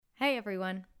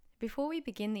everyone. Before we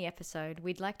begin the episode,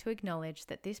 we'd like to acknowledge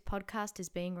that this podcast is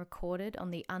being recorded on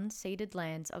the unceded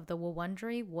lands of the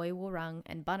Wurundjeri, Woiwurrung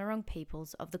and Bunurong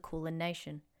peoples of the Kulin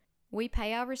Nation. We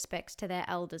pay our respects to their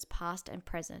elders past and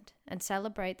present and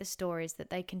celebrate the stories that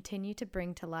they continue to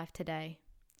bring to life today.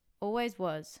 Always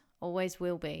was, always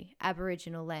will be,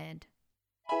 Aboriginal land.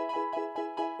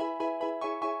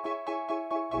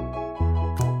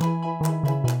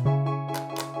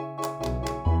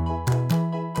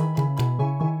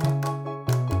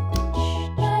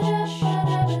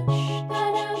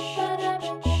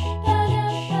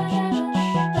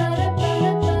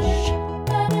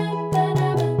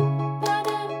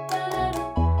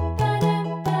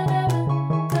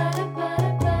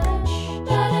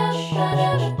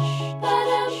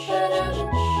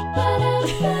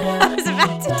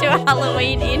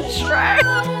 Halloween intro.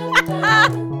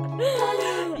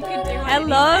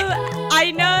 Hello.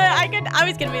 I know. I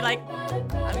was gonna be like,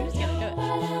 I'm just gonna do it.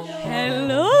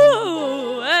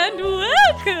 Hello and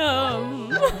welcome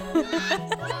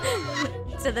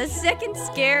to the second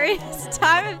scariest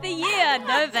time of the year,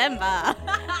 November.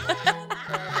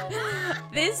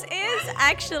 This is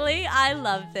actually, I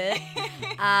love it,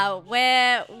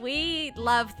 where we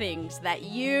love things that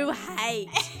you hate.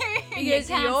 Because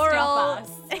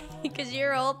because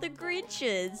you're all the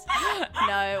Grinches.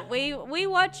 No, we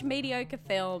watch mediocre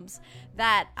films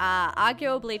that are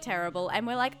arguably terrible, and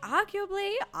we're like,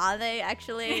 arguably, are they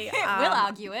actually? We'll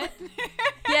argue it.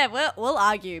 Yeah, we'll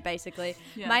argue basically.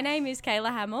 Yeah. My name is Kayla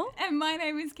Hamill, and my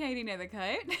name is Katie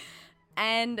Nethercoat.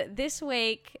 And this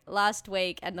week, last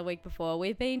week, and the week before,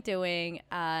 we've been doing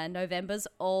November's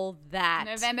All That.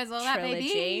 November's All That,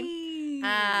 baby.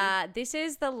 This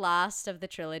is the last of the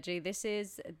trilogy. This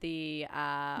is the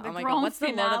oh my god, what's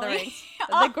finale. The Lord of the Rings?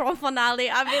 The grand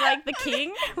finale. I mean, like the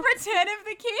King. Return of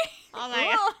the King. Oh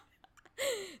my god.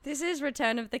 This is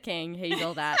Return of the King. He's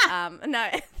all that. No,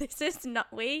 this is not.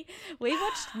 We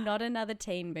watched Not Another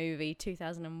Teen Movie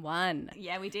 2001.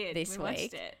 Yeah, we did. This we week.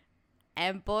 Watched it.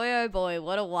 And boy, oh boy,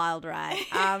 what a wild ride.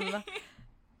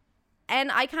 And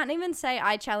I can't even say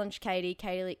I challenged Katie.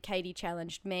 Katie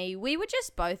challenged me. We were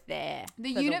just both there for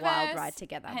the wild ride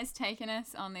together. The universe has taken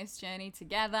us on this journey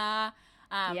together.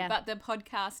 But the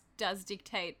podcast does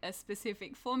dictate a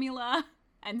specific formula.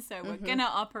 And so we're going to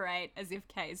operate as if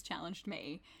Kay's challenged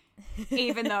me,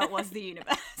 even though it was the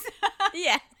universe.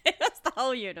 Yeah, it was the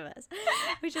whole universe,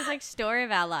 which is like story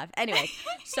of our life. Anyway,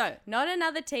 so Not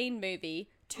Another Teen Movie,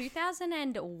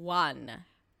 2001.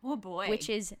 Oh boy. Which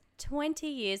is 20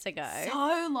 years ago.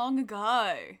 So long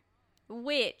ago.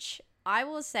 Which I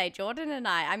will say, Jordan and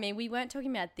I mean, we weren't talking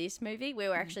about this movie. We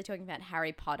were actually talking about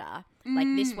Harry Potter. Like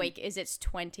this week is its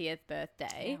 20th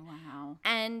birthday. Oh, wow.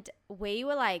 And we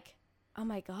were like, oh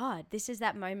my God, this is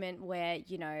that moment where,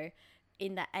 you know,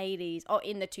 in the 80s or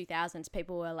in the 2000s,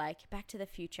 people were like, Back to the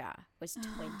Future was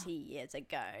 20 years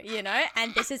ago, you know?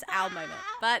 And this is our moment.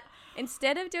 But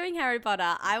instead of doing Harry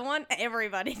Potter, I want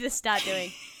everybody to start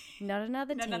doing Not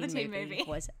Another Teen Movie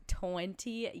was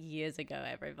 20 years ago,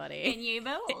 everybody. Can you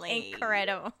believe?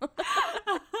 Incredible.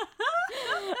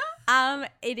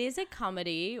 It is a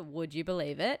comedy, would you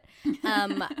believe it?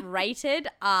 Rated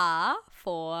R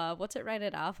for, what's it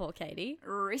rated R for, Katie?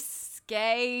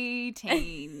 Risque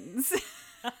teens.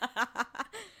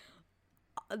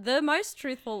 The most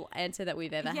truthful answer that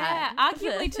we've ever had. Yeah,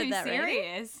 arguably too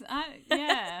serious.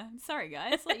 Yeah, sorry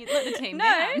guys, let the team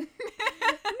down.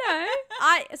 No,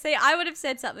 I would have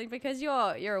said something because you're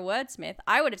a wordsmith.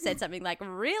 I would have said something like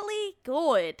really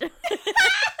good.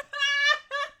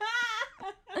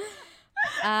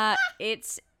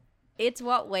 It's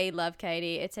what we love,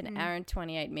 Katie. It's an hour and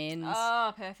 28 mins.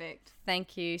 Oh, perfect.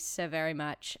 Thank you so very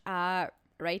much.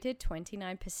 Rated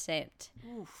 29%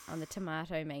 on the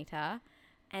tomato meter.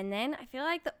 And then I feel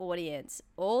like the audience,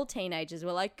 all teenagers,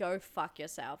 were like, go fuck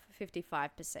yourself, 55%.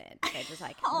 They're just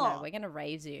like, no, we're going to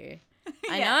raise you.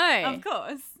 I know. Of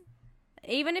course.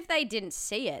 Even if they didn't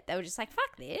see it, they were just like,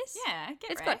 fuck this. Yeah,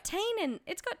 It's got teen in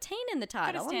the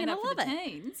title. Gotta stand I'm up going to for love the it.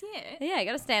 teens, yeah. Yeah, you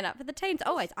got to stand up for the teens.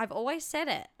 Always. I've always said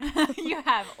it. You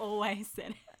have always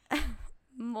said it.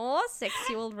 More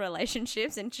sexual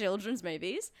relationships in children's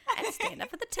movies and stand up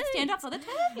for the teens. Stand up for the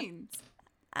teens.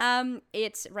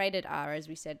 It's rated R, as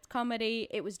we said. It's comedy.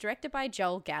 It was directed by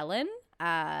Joel Gallen,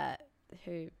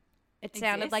 who it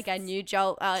sounded like our new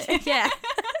Joel. Yeah,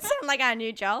 it sounded like our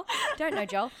new Joel. Don't know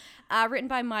Joel. Written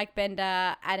by Mike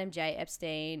Bender, Adam J.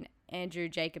 Epstein, Andrew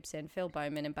Jacobson, Phil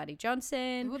Bowman, and Buddy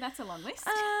Johnson. Oh, that's a long list.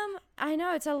 I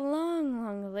know it's a long,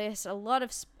 long list. A lot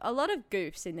of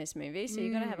goofs in this movie, so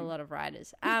you're gonna have a lot of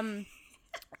writers. And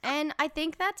I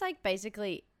think that's like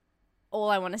basically all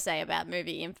I want to say about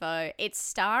movie info. It's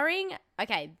starring,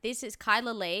 okay, this is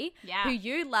Kyla Lee, who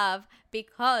you love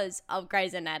because of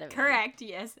Grey's Anatomy. Correct,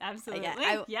 yes, absolutely.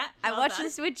 I watched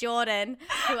this with Jordan,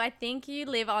 who I think you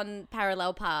live on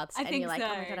parallel paths. And you're like, oh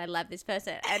my God, I love this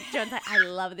person. And Jordan's like, I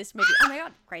love this movie. Oh my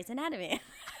God, Grey's Anatomy.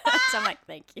 So I'm like,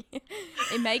 thank you.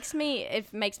 It makes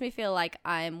me feel like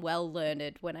I'm well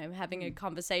learned when I'm having a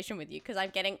conversation with you, because I'm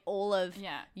getting all of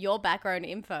your background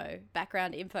info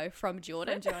from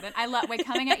Jordan. We're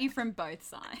coming at you from both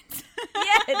sides.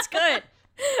 Yeah, it's good.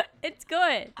 It's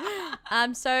good.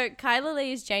 So Kyla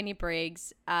Lee is Janie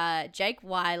Briggs, Jake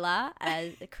Weiler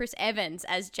as Chris Evans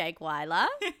as Jake Weiler,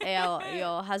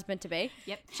 your husband to be.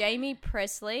 Yep. Jamie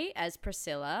Presley as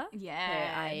Priscilla, who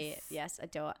I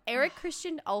adore. Eric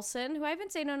Christian Olsen, who I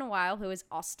haven't seen in a while, who is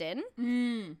Austin.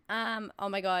 Oh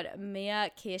my God, Mia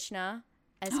Kirshner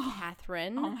as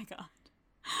Catherine. Oh my God.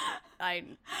 I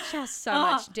just so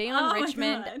much. Dion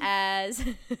Richmond as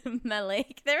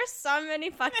Malik. There are so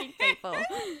many fucking people.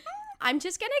 I'm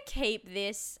just going to keep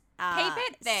this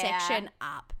section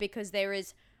up, because there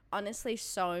is honestly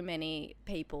so many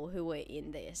people who are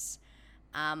in this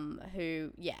who,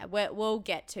 we'll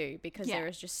get to, because there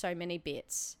is just so many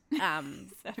bits from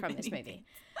this movie.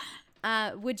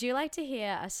 Would you like to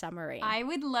hear a summary? I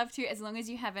would love to, as long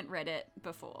as you haven't read it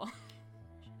before.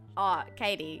 Oh,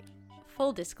 Katie,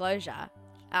 full disclosure,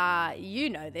 you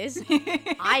know this.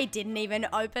 I didn't even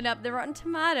open up the Rotten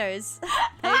Tomatoes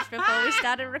page before we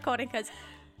started recording, because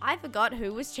I forgot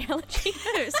who was challenging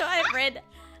who. So I read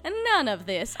none of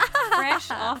this.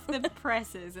 Fresh off the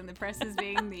presses, and the presses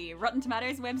being the Rotten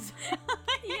Tomatoes website.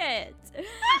 Yes.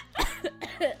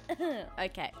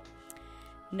 Okay.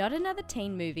 Not Another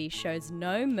Teen Movie shows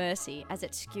no mercy as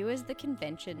it skewers the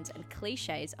conventions and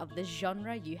cliches of the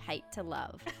genre you hate to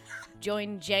love.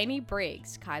 Join Janie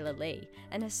Briggs, Kyla Lee,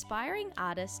 an aspiring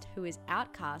artist who is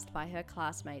outcast by her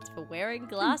classmates for wearing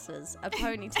glasses, a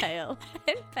ponytail,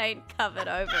 and paint-covered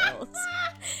overalls.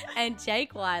 And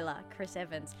Jake Weiler, Chris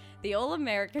Evans, the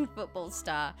all-American football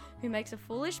star who makes a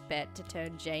foolish bet to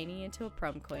turn Janie into a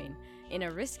prom queen in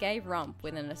a risque romp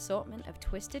with an assortment of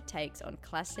twisted takes on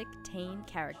classic teen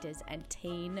characters and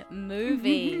teen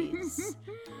movies.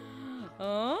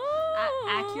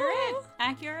 Accurate,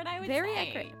 I would say. Very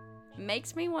accurate.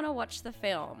 Makes me want to watch the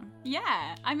film.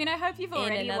 Yeah. I mean, I hope you've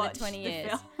already watched 20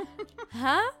 years. The film.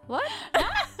 Huh? What?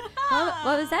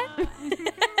 What was that?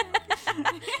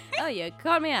 Oh, you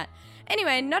caught me out.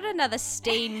 Anyway, Not Another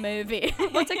Steen Movie.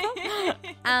 What's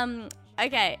it called?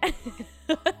 Okay.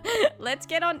 Let's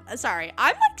get on. Sorry,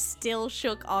 I'm like still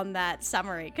shook on that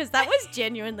summary, because that was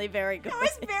genuinely very good. It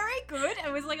was very good.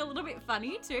 It was like a little bit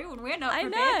funny too, and we're not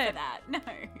prepared for that. No,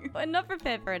 we're not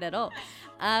prepared for it at all.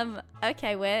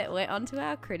 Okay, we're on to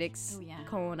our critics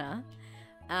corner.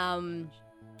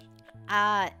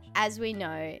 As we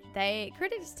know,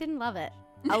 critics didn't love it.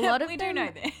 A lot of we them, do know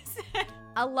this.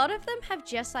 A lot of them have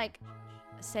just like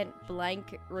sent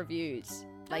blank reviews.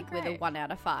 Like with a 1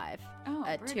 out of 5,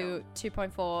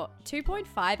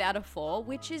 2.5 out of 4,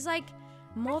 which is like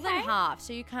more than half.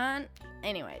 So you can't.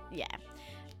 Anyway,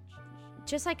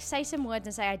 just like say some words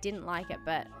and say I didn't like it,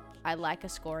 but I like a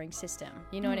scoring system.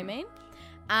 You know what I mean?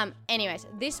 Anyways,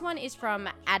 this one is from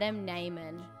Adam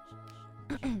Naiman.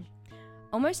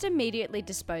 Almost immediately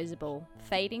disposable,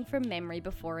 fading from memory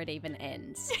before it even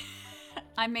ends.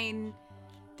 I mean,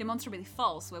 demonstrably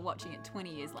false. We're watching it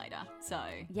 20 years later, so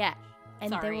yeah.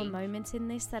 And there were moments in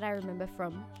this that I remember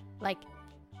from, like,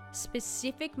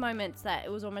 specific moments that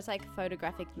it was almost like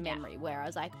photographic memory, where I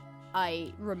was like,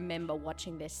 I remember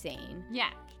watching this scene. Yeah.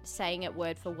 Saying it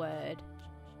word for word.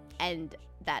 And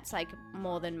that's, like,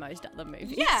 more than most other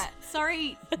movies. Yeah.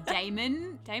 Sorry,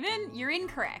 Damon. Damon, you're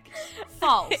incorrect.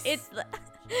 False. It's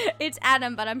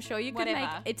Adam, but I'm sure you could make...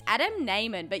 It's Adam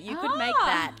Naiman, but you could make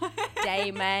that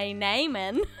Damon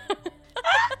Naiman.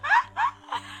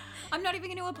 I'm not even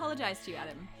going to apologize to you,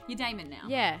 Adam. You're Damon now.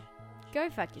 Yeah. Go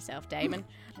fuck yourself, Damon.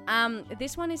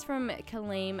 This one is from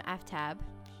Kaleem Aftab.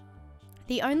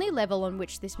 The only level on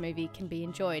which this movie can be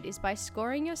enjoyed is by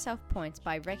scoring yourself points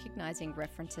by recognizing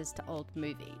references to old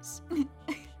movies.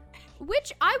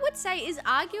 Which I would say is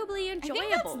arguably enjoyable. I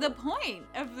think that's the point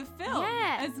of the film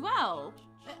as well.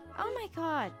 Oh my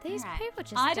God. These people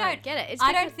just don't get it.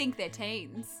 I don't think they're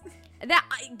teens.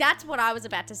 That's what I was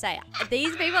about to say.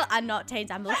 These people are not teens.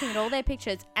 I'm looking at all their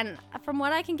pictures, and from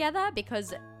what I can gather,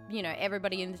 because, you know,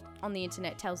 everybody on the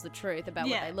internet tells the truth about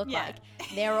what they look like,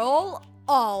 they're all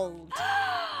old.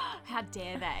 How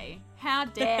dare they? How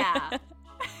dare?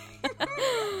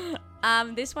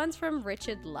 This one's from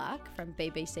Richard Luck from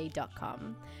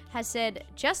BBC.com. Has said,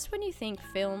 just when you think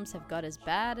films have got as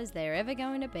bad as they're ever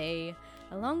going to be,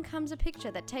 along comes a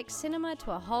picture that takes cinema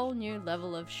to a whole new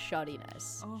level of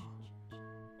shoddiness. Oh.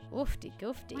 Oofty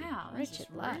goofty. Wow, Richard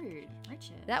Luck. Rude.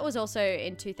 Richard. That was also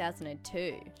in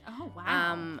 2002. Oh,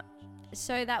 wow.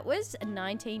 So that was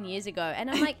 19 years ago. And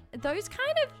I'm like, those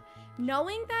kind of,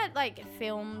 knowing that like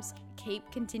films keep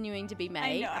continuing to be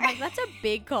made, I'm like, that's a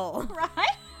big call.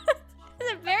 Right?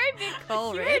 It's a very big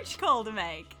call, Rich. Huge call to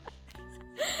make.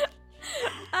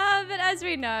 But as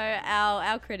we know,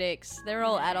 our critics, they're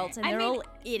all adults and they're all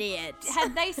idiots.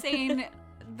 Had they seen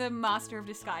The Master of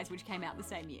Disguise, which came out the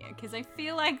same year? Because I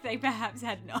feel like they perhaps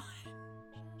had not.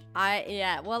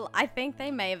 I think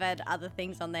they may have had other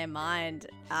things on their mind.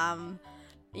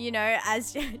 You know,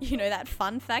 as you know, that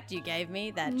fun fact you gave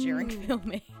me that during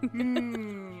filming.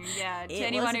 Yeah, to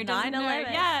anyone who doesn't know,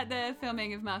 the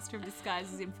filming of Master of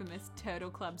Disguise's infamous Turtle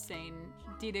Club scene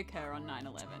did occur on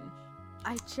 9/11.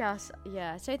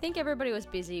 So I think everybody was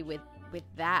busy with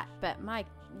that, but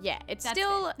it's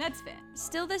that's fair.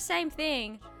 Still the same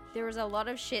thing. There is a lot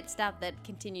of shit stuff that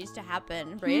continues to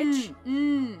happen, Rich.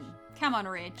 Come on,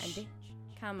 Rich.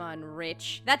 Come on,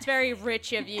 Rich. That's very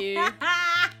rich of you.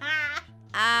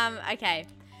 Okay.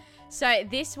 So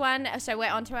this one, we're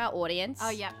onto our audience.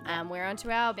 Oh, yep. We're onto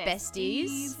our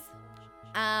besties.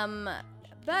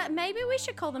 But maybe we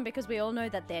should call them, because we all know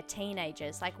that they're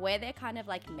teenagers. Like, we're their kind of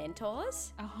like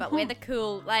mentors, but we're the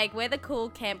cool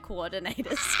camp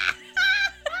coordinators.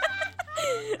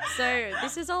 So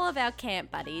this is all of our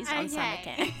camp buddies on summer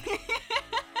camp.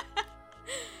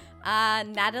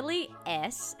 Natalie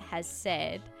S. has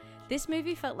said, this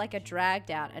movie felt like a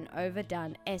dragged out and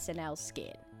overdone SNL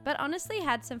skit, but honestly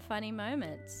had some funny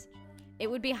moments. It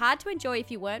would be hard to enjoy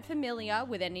if you weren't familiar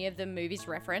with any of the movies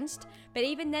referenced, but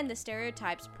even then the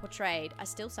stereotypes portrayed are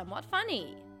still somewhat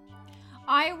funny.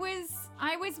 I was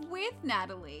with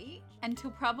Natalie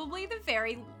until probably the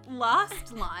very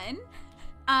last line.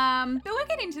 But we'll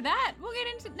get into that. We'll get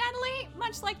into Natalie,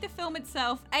 much like the film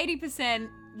itself, 80%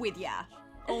 with ya.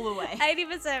 All the way.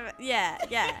 80%, yeah.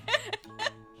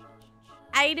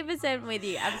 80% with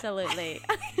you, absolutely.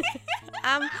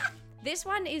 This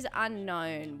one is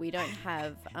unknown. We don't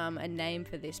have a name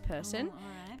for this person,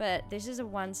 but this is a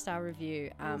 1-star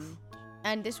review.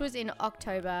 And this was in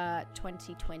October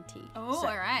 2020. Oh, so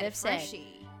all right. They've said,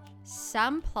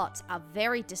 some plots are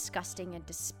very disgusting and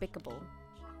despicable.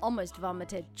 Almost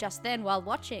vomited just then while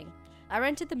watching. I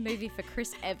rented the movie for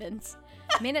Chris Evans.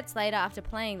 Minutes later, after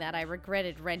playing that, I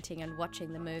regretted renting and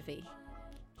watching the movie.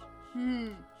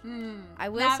 I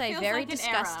will say very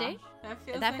disgusting.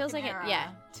 That feels like an error. Yeah.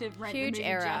 To rent huge the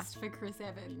movie error just for Chris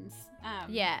Evans.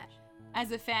 Yeah.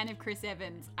 As a fan of Chris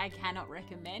Evans, I cannot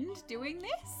recommend doing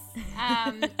this.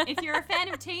 If you're a fan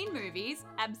of teen movies,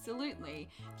 absolutely.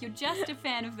 If you're just a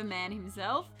fan of the man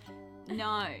himself,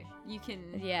 no, you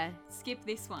can skip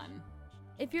this one.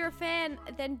 If you're a fan,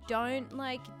 then don't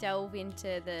delve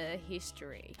into the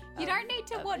history. You don't need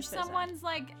to watch someone's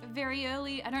very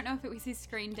early, I don't know if it was his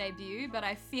screen debut, but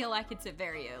I feel like it's a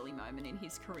very early moment in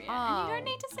his career. Oh. And you don't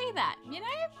need to see that, you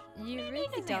know? You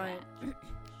really don't.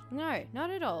 No,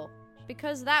 not at all.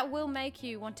 Because that will make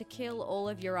you want to kill all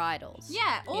of your idols.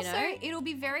 Yeah, also, it'll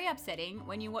be very upsetting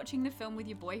when you're watching the film with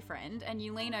your boyfriend and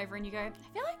you lean over and you go, I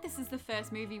feel like this is the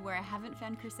first movie where I haven't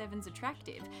found Chris Evans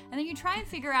attractive. And then you try and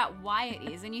figure out why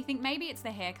it is and you think maybe it's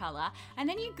the hair color. And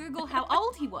then you Google how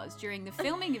old he was during the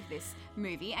filming of this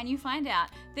movie and you find out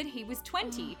that he was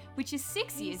 20, which is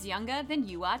 6 years younger than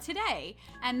you are today.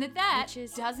 And that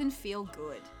doesn't feel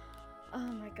good. Oh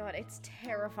my god, it's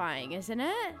terrifying, isn't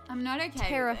it? I'm not okay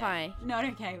terrifying. with it. Not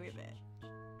okay with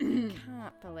it.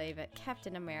 Can't believe it.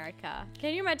 Captain America.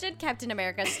 Can you imagine Captain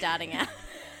America starting out?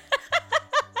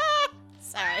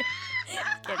 Sorry.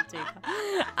 Getting too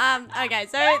far. Okay,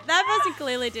 so that person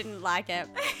clearly didn't like it.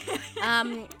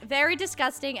 Very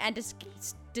disgusting and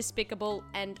despicable,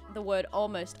 and the word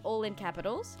almost all in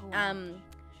capitals.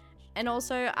 And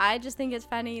also, I just think it's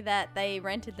funny that they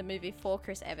rented the movie for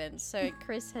Chris Evans. So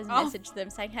Chris has messaged them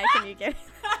saying, hey, can you get...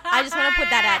 I just want to put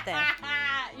that out there.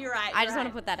 You're right. I just want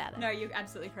to put that out there. No, you're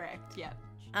absolutely correct. Yeah.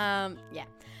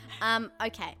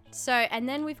 Okay. So, and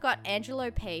then we've got Angelo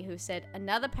P, who said,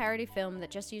 another parody film that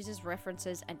just uses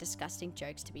references and disgusting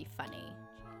jokes to be funny.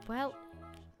 Well,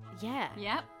 yeah.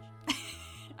 Yep.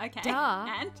 Okay. Duh.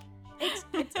 And?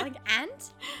 It's like, and?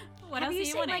 What have else you are you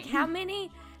seen, wanting?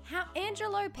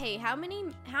 Angelo P, how many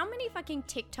fucking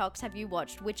TikToks have you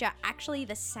watched which are actually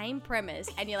the same premise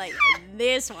and you're like,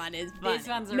 this one is fun. This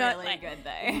one's really good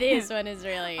though. This one is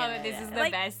really good. Oh, this is the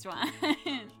best one.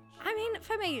 I mean,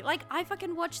 for me, like, I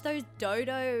fucking watch those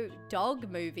Dodo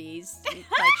dog movies,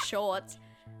 like shorts,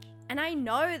 and I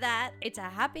know that it's a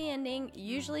happy ending.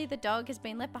 Usually the dog has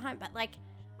been left behind, but like,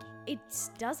 it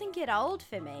doesn't get old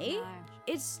for me. No.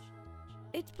 It's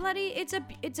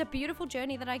a beautiful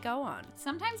journey that I go on.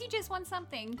 Sometimes you just want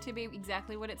something to be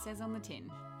exactly what it says on the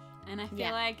tin. And I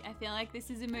feel like this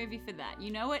is a movie for that.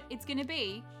 You know what it's going to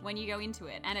be when you go into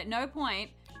it. And at no point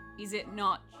is it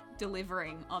not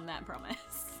delivering on that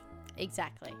promise.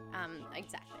 Exactly.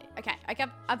 Okay,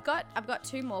 I've got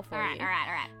two more for you. All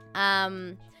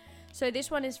right. So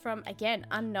this one is from, again,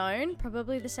 unknown,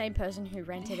 probably the same person who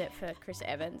rented it for Chris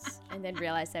Evans and then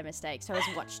realized their mistake, so has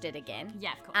watched it again.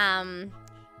 Yeah, of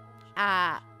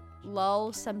course.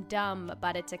 Lol, some dumb,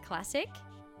 but it's a classic.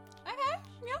 Okay,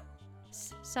 yeah.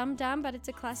 Some dumb, but it's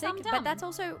a classic. But that's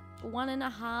also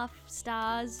 1.5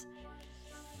 stars.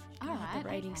 The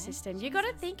rating system. You got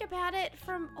to think about it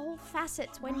from all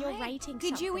facets when you're rating something.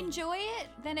 Did you enjoy it?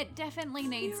 Then it definitely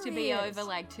needs to be over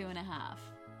like 2.5.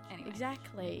 Anyway.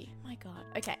 Exactly. Oh my God.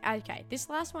 Okay. This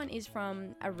last one is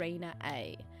from Arena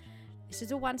A. This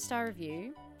is a 1-star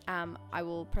review. I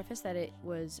will preface that it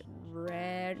was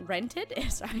rented.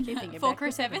 Sorry, I keep thinking for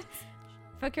Chris Evans.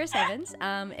 For Chris Evans.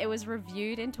 It was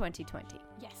reviewed in 2020.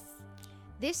 Yes.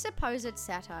 This supposed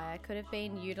satire could have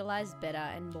been utilized better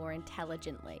and more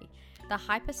intelligently. The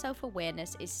hyper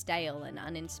self-awareness is stale and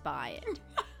uninspired.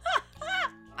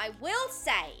 I will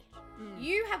say,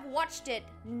 you have watched it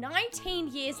 19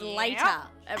 years later,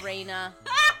 Arena.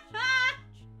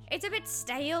 It's a bit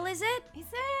stale, is it? Is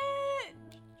it?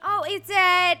 Oh, is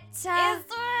it? Is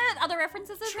it? Are the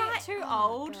references a bit too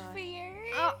old for you?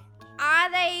 Are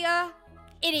they?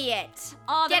 Idiot.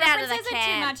 Oh, Get out of the references are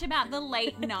too much about the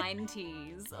late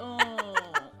 90s.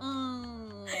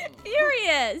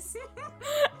 Furious.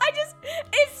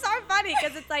 It's so funny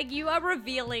because it's like you are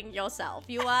revealing yourself.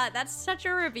 That's such a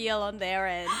reveal on their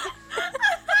end.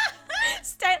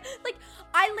 Like,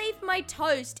 I leave my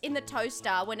toast in the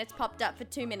toaster when it's popped up for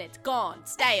 2 minutes. Gone.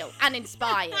 Stale.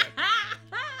 Uninspired.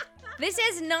 This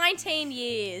is 19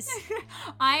 years.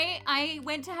 I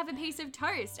went to have a piece of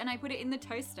toast and I put it in the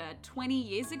toaster 20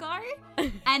 years ago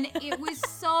and it was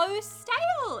so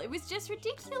stale. It was just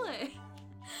ridiculous.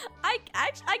 I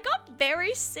got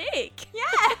very sick.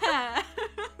 Yeah.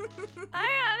 I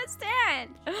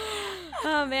understand.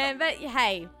 Oh man, but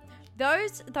hey,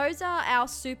 those are our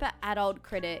super adult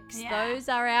critics. Yeah. Those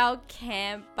are our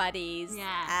camp buddies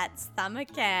at summer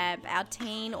camp, our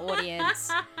teen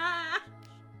audience.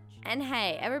 And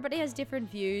hey, everybody has different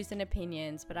views and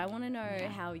opinions, but I want to know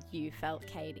how you felt,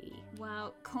 Katie.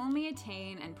 Well, call me a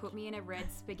teen and put me in a red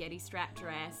spaghetti strap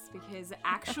dress because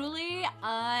actually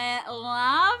I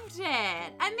loved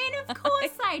it. I mean, of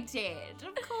course I did.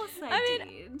 Of course I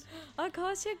did. Of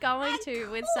course you're going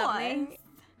to with something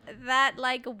that,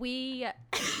 like, we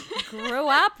grew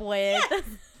up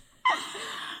with.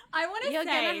 I want to say... You're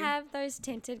going to have those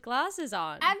tinted glasses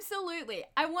on. Absolutely.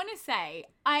 I want to say,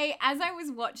 as I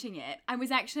was watching it, I was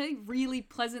actually really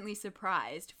pleasantly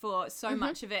surprised for so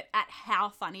much of it at how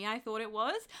funny I thought it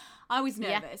was. I was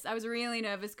nervous. I was really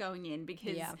nervous going in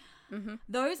because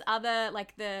those other,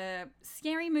 like, the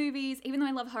scary movies, even though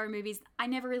I love horror movies, I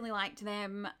never really liked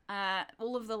them.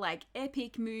 All of the, like,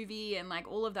 epic movie and, like,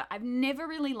 all of that. I've never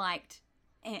really liked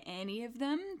any of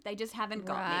them. They just haven't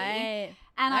got me.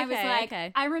 And I was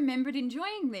like, I remembered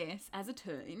enjoying this as a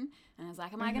teen. And I was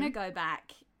like, am I going to go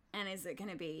back? And is it going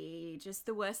to be just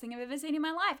the worst thing I've ever seen in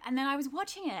my life? And then I was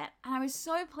watching it and I was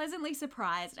so pleasantly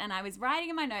surprised. And I was writing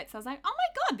in my notes. I was like, oh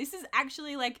my God, this is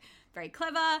actually like very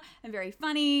clever and very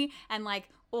funny. And like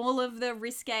all of the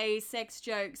risque sex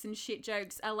jokes and shit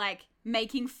jokes are like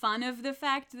making fun of the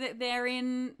fact that they're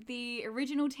in the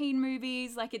original teen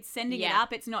movies. Like, it's sending it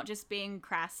up. It's not just being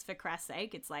crass for crass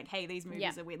sake. It's like, hey, these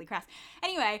movies are weirdly crass.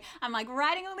 Anyway, I'm like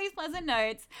writing all these pleasant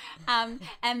notes. And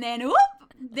then, whoop,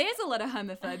 there's a lot of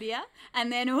homophobia.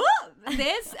 And then, whoop,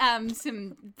 there's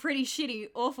some pretty shitty,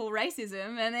 awful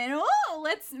racism. And then, oh,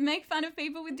 let's make fun of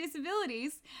people with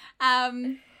disabilities. So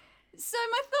my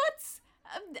thoughts...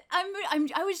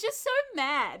 I was just so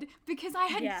mad because I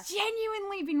had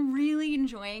genuinely been really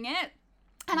enjoying it.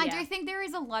 And I do think there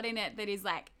is a lot in it that is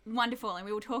like wonderful, and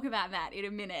we will talk about that in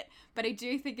a minute. But I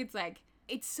do think it's like,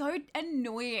 it's so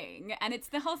annoying, and it's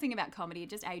the whole thing about comedy.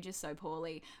 It just ages so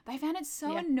poorly. But I found it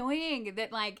so annoying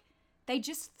that like they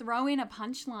just throw in a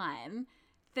punchline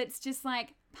that's just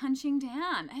like punching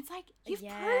down. It's like, you've proven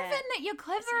that you're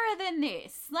cleverer than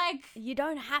this. Like, you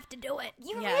don't have to do it.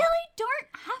 You really don't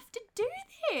have to do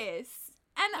this.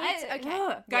 And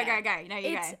go. No,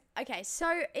 you go. Okay,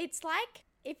 so it's like,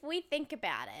 if we think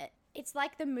about it, it's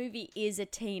like the movie is a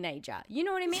teenager. You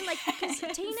know what I mean? Like, because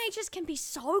teenagers can be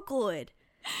so good.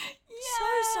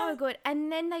 Yeah. So good.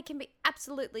 And then they can be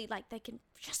absolutely, like, they can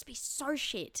just be so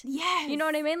shit. Yes. You know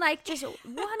what I mean? Like, just 1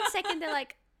 second they're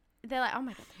like, oh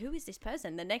my God, who is this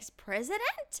person? The next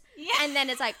president? Yeah. And then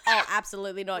it's like, oh,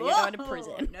 absolutely not. You're going to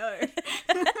prison. No.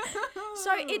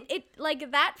 So it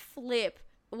like that flip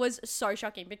was so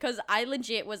shocking because I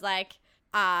legit was like,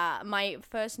 my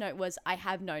first note was I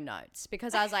have no notes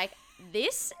because I was like,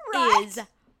 this is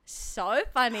so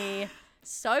funny,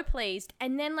 so pleased.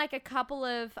 And then like a couple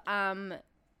of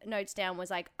notes down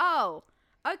was like, oh,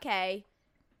 okay,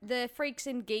 the Freaks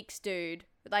and Geeks dude,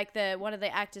 like one of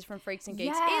the actors from Freaks and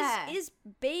Geeks is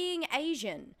being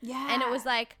Asian. Yeah. And it was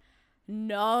like,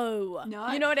 no.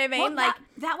 You know what I mean? Well, like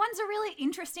that one's a really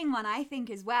interesting one, I think,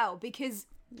 as well, because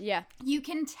you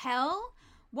can tell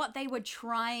what they were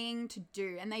trying to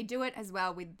do, and they do it as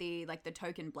well with the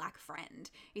token black friend.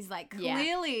 Is like,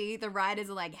 clearly the writers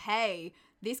are like, hey,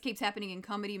 this keeps happening in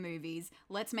comedy movies,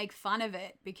 let's make fun of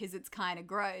it because it's kind of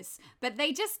gross. But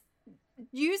they just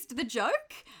used the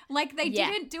joke, like they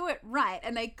didn't do it right,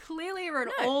 and they clearly are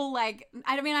all like,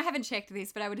 I mean, I haven't checked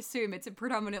this, but I would assume it's a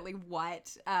predominantly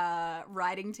white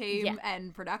writing team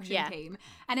and production team,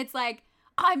 and it's like,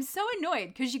 I'm so annoyed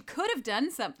because you could have done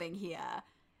something here,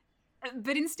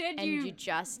 but instead you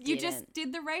just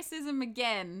did the racism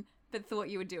again, but thought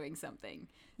you were doing something.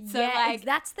 So like,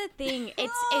 that's the thing.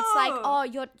 It's like, oh,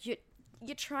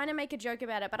 you're trying to make a joke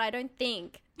about it, but I don't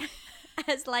think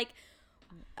as like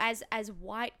as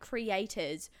white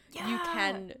creators you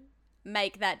can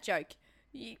make that joke.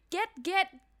 You get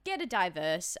a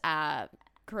diverse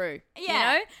crew, you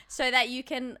know, so that you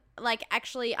can like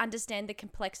actually understand the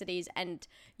complexities and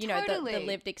you know the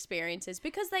lived experiences,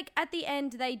 because like at the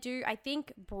end they do, I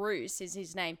think Bruce is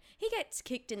his name, he gets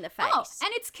kicked in the face. Oh,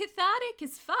 and it's cathartic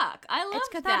as fuck. I love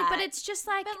cathartic, that. but it's just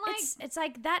like, it's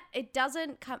like that, it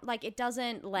doesn't come, like it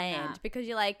doesn't land because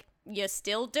you're like, you're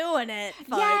still doing it,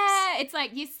 folks. Yeah, it's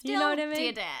like you still you know what I mean?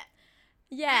 did it.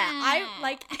 Yeah, I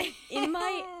like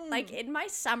in my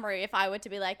summary, if I were to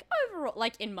be like overall,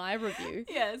 like in my review,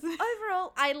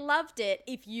 overall I loved it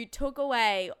if you took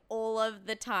away all of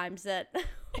the times that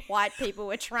white people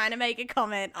were trying to make a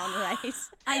comment on race,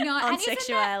 I know, on and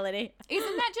sexuality.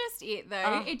 Isn't that just it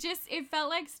though? It felt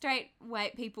like straight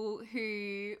white people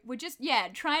who were just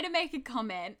trying to make a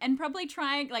comment and probably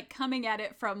trying like coming at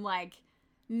it from like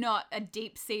not a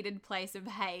deep-seated place of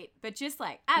hate, but just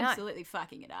like absolutely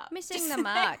fucking it up. Missing just the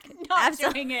mark. Like, not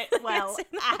doing it well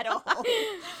at all.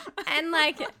 And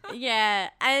like,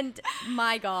 and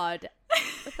my God,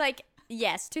 it's like,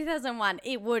 yes, 2001,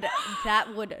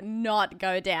 that would not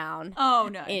go down. Oh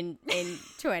no. In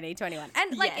 2021.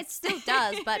 And like it still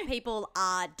does, but people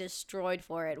are destroyed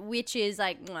for it, which is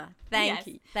like, thank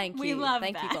you. We love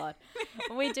thank that. you, God.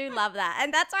 We do love that.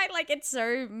 And that's why like it's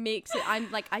so mixed. I'm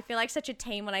like, I feel like such a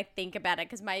teen when I think about it,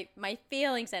 because my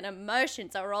feelings and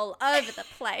emotions are all over the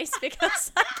place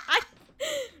because like, I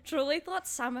truly thought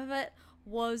some of it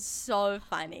was so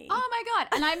funny. Oh my God.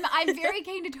 And I'm very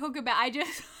keen to talk about, I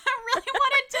really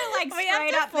wanted to like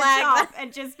straight up the top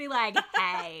and just be like,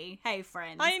 hey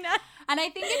friends. I know. And I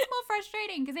think it's more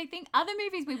frustrating because I think other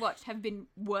movies we watched have been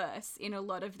worse in a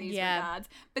lot of these regards.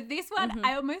 But this one,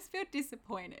 I almost feel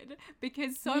disappointed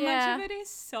because so much of it is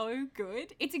so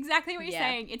good. It's exactly what you're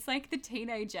saying. It's like the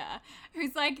teenager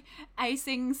who's like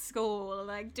acing school,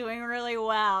 like doing really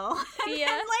well. And then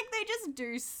like they just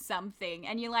do something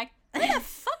and you're like, where the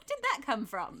fuck did that come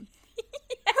from?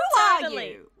 Who are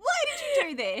you? Why did you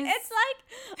do this? It's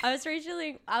like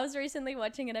I was recently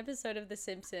watching an episode of The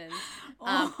Simpsons,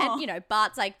 and you know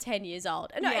Bart's like 10 years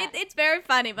old. No, it's very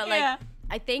funny, but like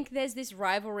I think there's this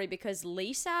rivalry because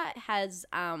Lisa has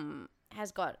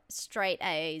got straight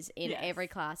A's in every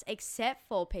class except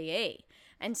for PE,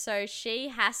 and so she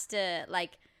has to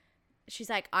like. She's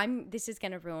like, this is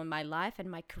going to ruin my life and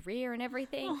my career and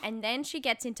everything. And then she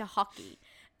gets into hockey.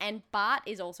 And Bart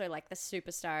is also like the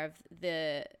superstar of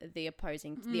the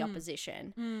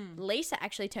opposition. Lisa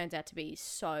actually turns out to be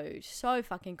so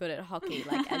fucking good at hockey,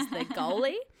 like as the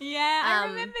goalie. Yeah, I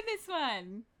remember this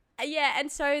one. Yeah, and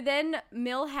so then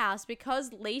Milhouse,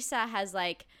 because Lisa has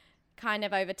like kind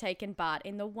of overtaken Bart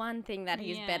in the one thing that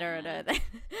he's better at.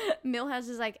 Milhouse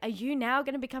is like, are you now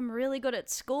going to become really good at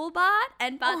school, Bart?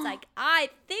 And Bart's like, I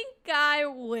think I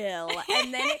will.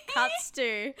 And then it cuts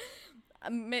to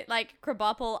like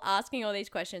Krabappel asking all these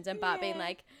questions and Bart being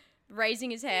like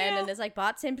raising his hand and it's like,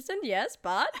 Bart Simpson, yes,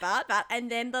 Bart. And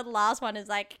then the last one is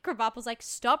like, Krabappel's like,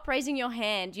 stop raising your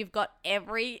hand. You've got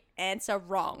every answer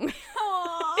wrong.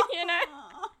 You know?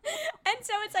 And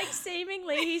so it's like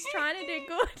seemingly he's trying to do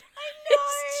good.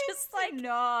 It's just like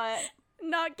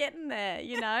not getting there,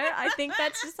 you know? I think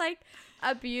that's just like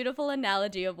a beautiful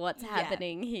analogy of what's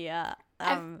happening here.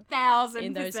 1,000%.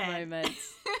 In those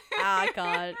moments. Oh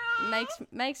God,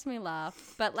 makes me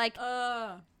laugh. But like,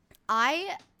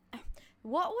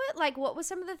 what were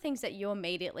some of the things that you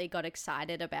immediately got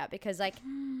excited about? Because like,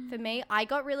 for me, I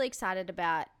got really excited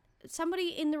about, somebody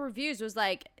in the reviews was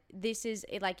like, this is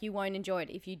like, you won't enjoy it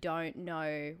if you don't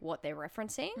know what they're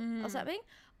referencing or something.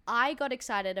 I got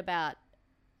excited about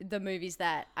the movies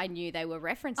that I knew they were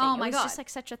referencing. Oh my God. It was just like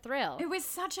such a thrill. It was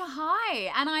such a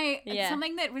high. And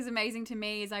something that was amazing to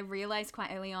me is I realized quite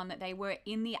early on that they were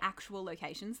in the actual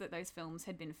locations that those films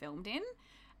had been filmed in.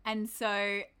 And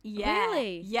so,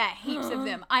 really? Yeah, heaps of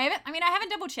them. I haven't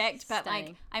double checked, but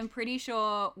like, I'm pretty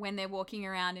sure when they're walking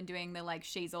around and doing the like,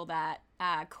 She's All That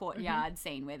courtyard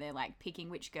scene where they're like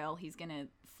picking which girl he's going to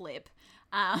flip.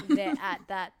 They're at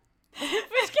that. Which girl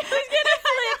he's going to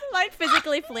flip, like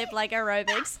physically flip like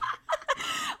aerobics.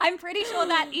 I'm pretty sure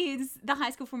that is the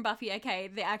high school from Buffy, okay,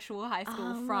 the actual high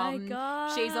school from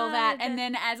She's All That. And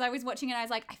then as I was watching it, I was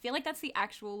like, I feel like that's the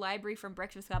actual library from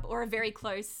Breakfast Club, or a very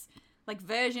close like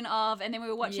version of. And then we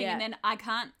were watching and then I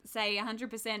can't say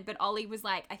 100%, but Ollie was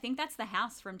like, I think that's the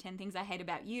house from 10 Things I Hate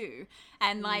About You.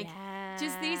 And like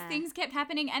just these things kept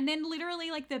happening. And then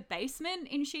literally like the basement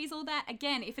in She's All That,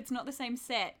 again, if it's not the same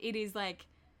set, it is like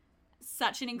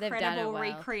such an incredible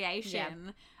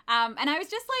recreation. And I was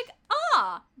just like,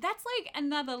 that's like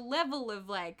another level of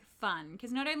like fun,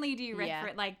 because not only do you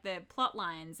reference like the plot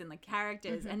lines and the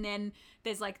characters, and then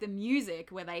there's like the music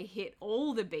where they hit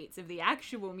all the beats of the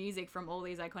actual music from all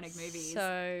these iconic movies.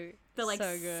 The like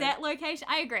set location.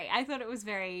 I agree. I thought it was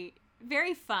very,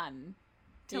 very fun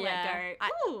to let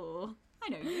go. I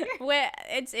know you.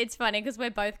 It's funny because we're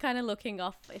both kind of looking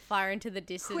off far into the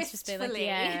distance, just being like,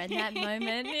 in that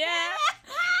moment,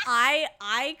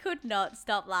 I could not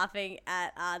stop laughing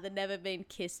at the Never Been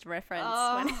Kissed reference.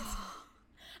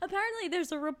 Apparently,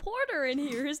 there's a reporter in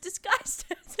here who's disguised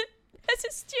as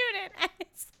a student, and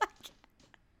it's like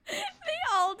the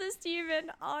oldest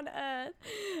human on Earth.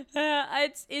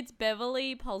 It's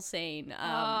Beverly Pulsine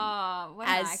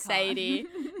as Sadie,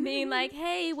 being like,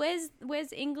 "Hey, where's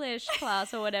English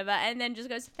class or whatever," and then just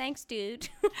goes, "Thanks, dude."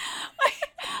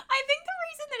 I think the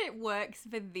reason that it works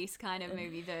for this kind of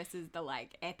movie versus the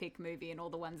like epic movie and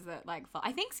all the ones that like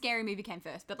I think Scary Movie came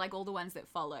first, but like all the ones that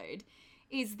followed,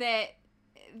 is that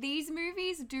these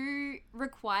movies do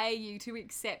require you to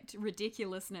accept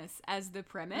ridiculousness as the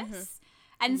premise.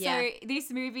 And so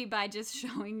this movie, by just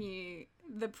showing you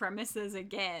the premises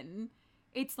again,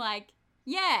 it's like,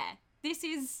 this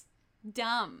is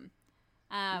dumb.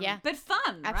 But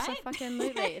fun, right?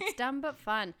 Absolutely. It's dumb but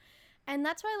fun. And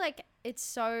that's why, like, it's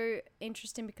so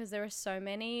interesting because there are so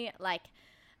many, like,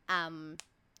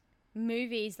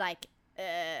 movies, like,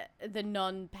 the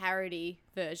non-parody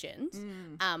versions,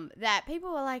 that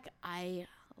people were like, I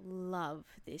love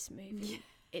this movie.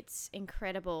 It's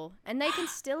incredible. And they can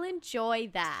still enjoy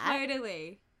that.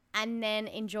 Totally. And then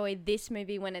enjoy this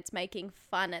movie when it's making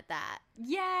fun at that.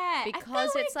 Yeah. Because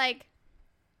it's like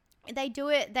they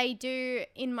do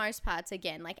in most parts,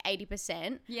 again, like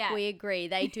 80%. Yeah. We agree.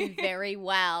 They do very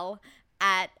well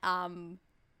at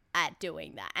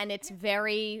doing that. And it's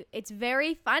very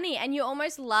funny, and you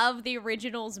almost love the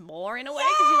originals more in a way,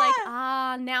 because you're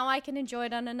like, now I can enjoy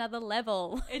it on another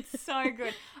level. It's so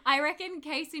good. I reckon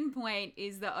case in point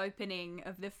is the opening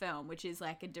of the film, which is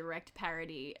like a direct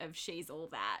parody of She's All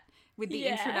That, with the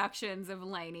introductions of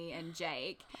Lainey and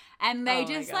Jake. And they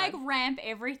just like ramp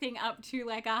everything up to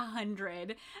like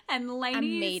 100. And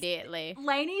Lainey's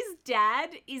dad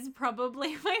is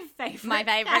probably my favorite.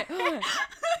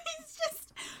 He's just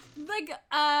like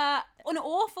an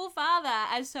awful father,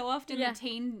 as so often the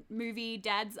teen movie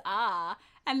dads are,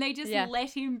 and they just let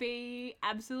him be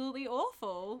absolutely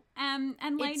awful. And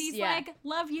Lainey's like,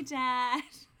 love you, Dad.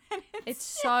 It's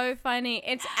so funny.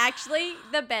 It's actually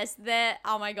the best.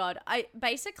 Oh my God. I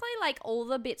basically, like, all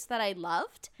the bits that I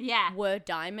loved were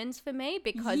diamonds for me,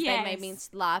 because they made me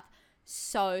laugh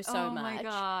so much. Oh my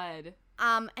God.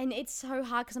 And it's so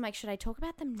hard because I'm like, should I talk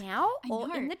about them now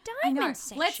or in the diamond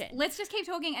section? Let's just keep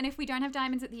talking, and if we don't have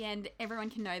diamonds at the end, everyone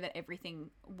can know that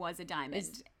everything was a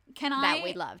diamond. That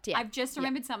we loved, I've just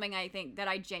remembered something I think that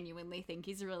I genuinely think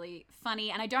is really funny,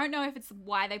 and I don't know if it's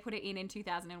why they put it in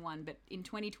 2001, but in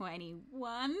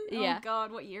 2021, oh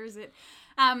God, what year is it?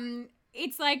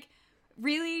 It's like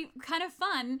really kind of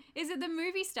fun is that the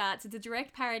movie starts, it's a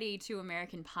direct parody to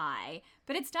American Pie,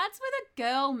 but it starts with a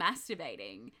girl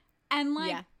masturbating. And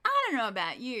like, I don't know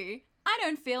about you, I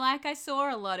don't feel like I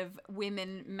saw a lot of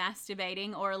women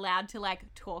masturbating or allowed to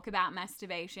like talk about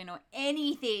masturbation or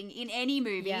anything in any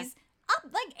movies up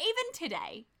like even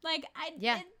today, like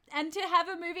and to have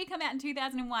a movie come out in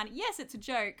 2001, yes, it's a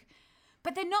joke,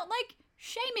 but they're not like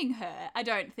shaming her. I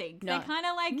don't think they're kind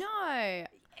of like no.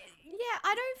 Yeah,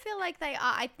 I don't feel like they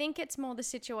are. I think it's more the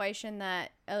situation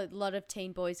that a lot of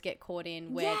teen boys get caught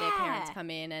in where their parents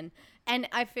come in and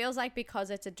I feels like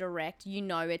because it's a direct,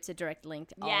 it's a direct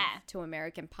link to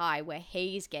American Pie where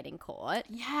he's getting caught.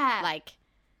 Yeah. Like,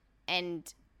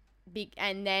 and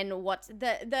then what's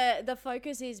the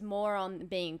focus is more on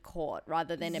being caught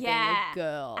rather than it being a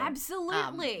girl.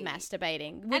 Absolutely.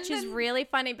 Masturbating, which is really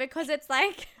funny because it's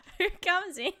like, who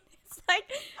comes in? It's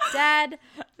like dad,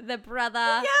 the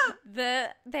brother,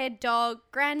 their dog,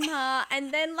 grandma,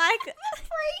 and then like the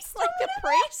priest. Like the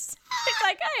priest. It's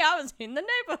like, hey, I was in the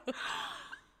neighborhood.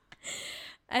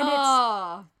 And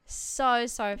it's so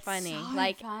funny. So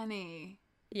like funny.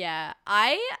 Yeah.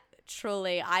 I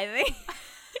think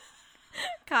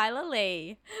Kyla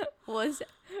Lee was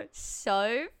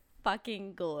so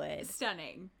fucking good.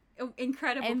 Stunning.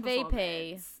 Incredible MVP.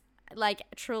 Performance. Like,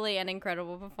 truly an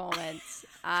incredible performance.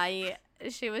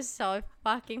 She was so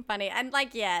fucking funny. And,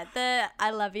 like,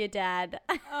 I love you, Dad.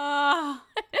 Oh.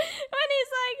 When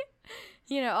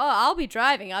he's like, I'll be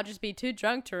driving. I'll just be too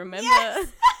drunk to remember. Yes.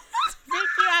 Think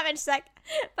you haven't. She's like,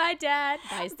 bye, Dad.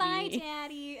 Bye, Steve. Bye,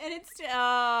 Daddy. And it's,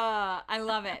 I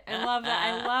love it. I love that.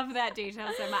 I love that detail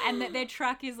so much. And that their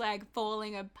truck is, like,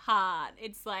 falling apart.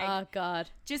 It's like, oh, God.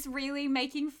 Just really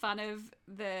making fun of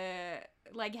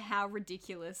like how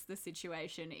ridiculous the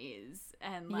situation is,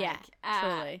 and like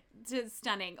truly just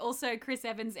stunning. Also, Chris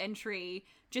Evans' entry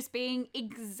just being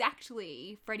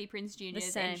exactly Freddie Prinze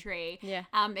Jr.'s entry,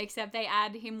 except they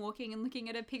add him walking and looking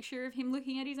at a picture of him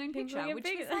looking at his own picture, which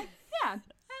is like, I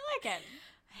like it.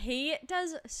 He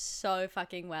does so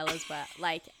fucking well as well,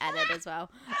 like at it as well,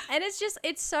 and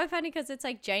it's so funny because it's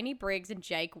like Janie Briggs and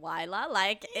Jake Weiler,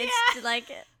 like it's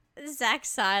like Zach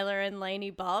Seiler and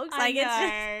Lainey Boggs, like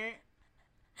it's.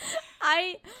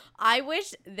 I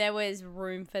wish there was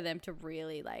room for them to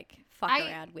really like fuck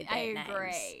around with their names. I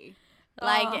agree.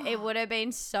 Like it would have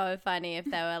been so funny if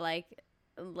they were like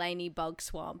Lainey Bog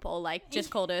Swamp or like just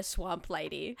called her Swamp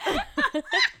Lady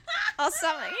or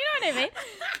something. You know what I mean?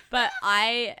 But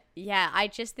I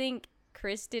just think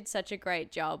Chris did such a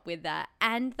great job with that,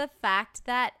 and the fact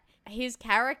that his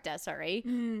character,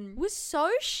 was so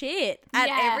shit at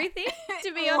everything,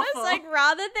 to be honest. Like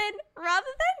rather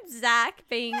than Zach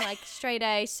being like straight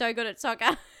A, so good at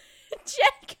soccer,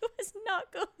 Jack was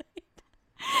not good.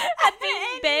 And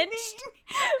being benched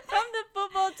from the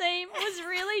football team was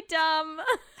really dumb.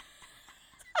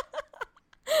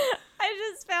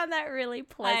 I just found that really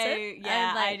pleasant.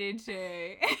 I did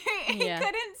too. He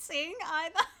couldn't sing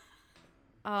either.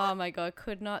 Oh my God,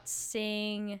 could not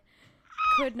sing.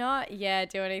 Could not,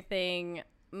 do anything.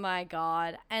 My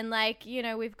God. And like,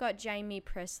 we've got Jamie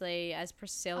Presley as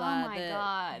Priscilla. Oh my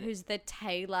God. Who's the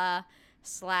Taylor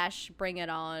 / Bring It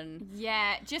On.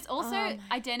 Yeah, just also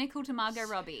identical to Margot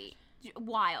Robbie.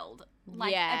 Wild.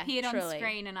 Like, appeared on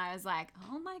screen and I was like,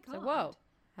 oh my God. So, whoa.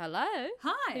 Hello?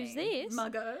 Hi. Who's this?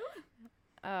 Margot.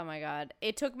 Oh my God.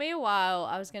 It took me a while.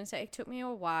 It took me a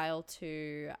while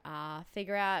to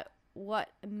figure out what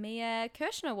Mia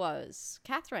Kirshner was,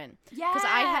 Catherine. Yeah, because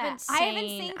I haven't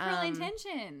seen Cruel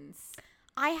Intentions.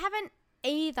 I haven't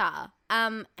either.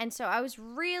 And so I was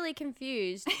really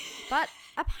confused. But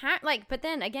apparently, but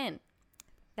then again,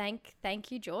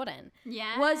 thank you, Jordan.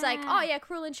 Yeah, was like, oh yeah,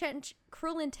 Cruel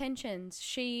Intentions.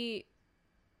 She,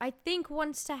 I think,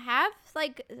 wants to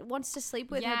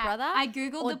sleep with her brother. I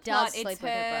googled the plot. It's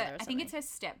her. I think it's her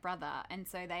stepbrother, and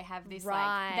so they have this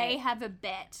they have a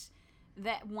bet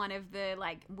that one of the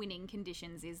like winning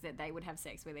conditions is that they would have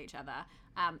sex with each other.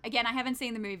 Again, I haven't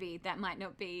seen the movie. That might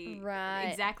not be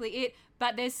exactly it,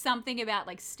 but there's something about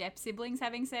like step siblings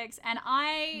having sex, and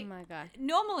I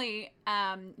normally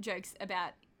jokes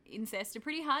about incest are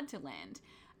pretty hard to land.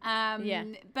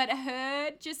 But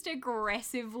her just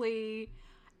aggressively,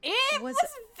 it was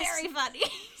very funny.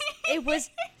 It was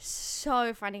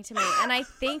so funny to me, and I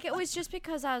think it was just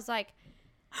because I was like,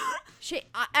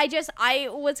 I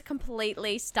was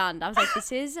completely stunned. I was like,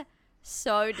 this is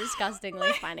so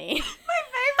disgustingly funny. My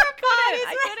favorite part is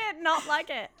I couldn't not like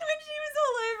it. When she was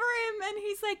all over him and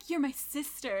he's like, you're my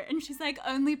sister. And she's like,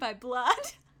 only by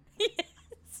blood. Yes.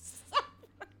 So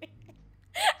funny.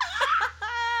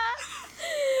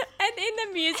 And in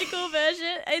the musical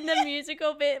version, in the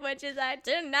musical bit when she's like,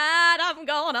 tonight I'm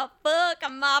gonna fuck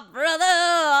my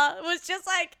brother, it was just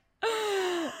like,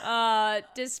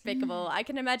 despicable. I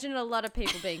can imagine a lot of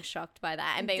people being shocked by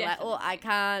that and being like, oh, I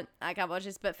can't watch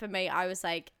this. But for me, I was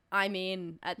like, I'm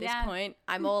in at this point.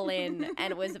 I'm all in.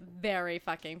 And it was very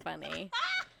fucking funny.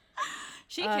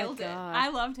 She killed it. I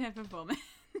loved her performance.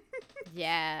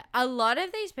 Yeah. A lot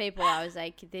of these people, I was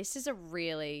like, this is a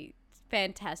really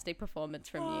fantastic performance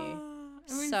from you.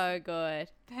 So good.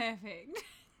 Perfect.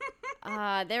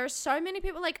 There are so many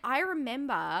people. Like, I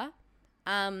remember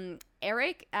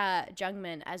Eric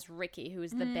Jungmann as Ricky, who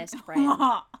was the best friend.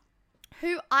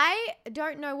 Who I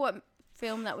don't know what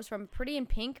film that was from. Pretty in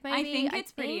Pink, maybe? I think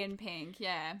it's Pretty in Pink,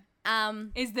 yeah.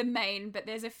 Is the main, but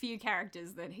there's a few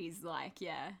characters that he's like,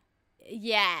 yeah.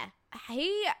 Yeah.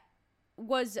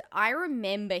 I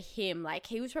remember him, like,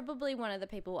 he was probably one of the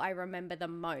people I remember the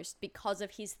most because of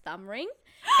his thumb ring.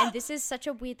 And this is such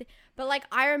a weird thing. But, like,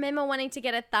 I remember wanting to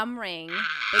get a thumb ring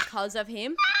because of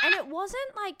him. And it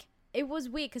wasn't like, it was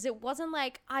weird because it wasn't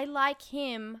like, I like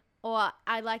him or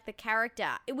I like the character.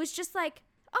 It was just like,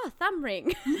 oh, thumb ring.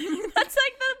 That's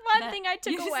like the one thing I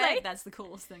took away. Like, that's the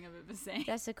coolest thing I've ever seen.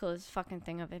 That's the coolest fucking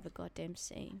thing I've ever goddamn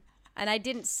seen. And I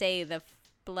didn't see the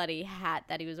bloody hat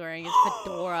that he was wearing, his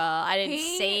fedora. I didn't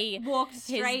see. He walked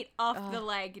straight off the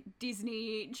like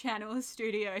Disney Channel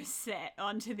studio set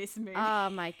onto this movie. Oh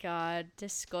my god,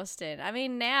 disgusting. I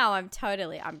mean, now I'm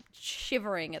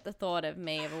shivering at the thought of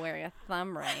me ever wearing a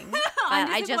thumb ring.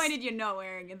 I'm disappointed you're not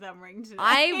wearing a thumb ring today.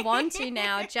 I want to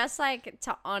now, just like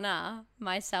to honor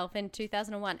myself in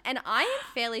 2001, and I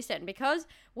am fairly certain because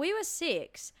we were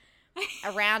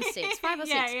around 5 or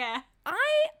 6. Yeah.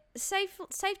 Safe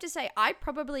to say, I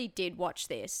probably did watch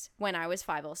this when I was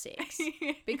 5 or 6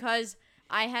 because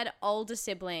I had older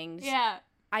siblings. Yeah.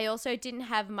 I also didn't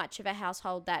have much of a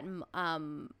household that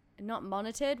not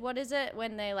monitored. What is it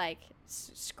when they like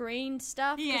screen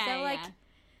stuff? Yeah. They're like,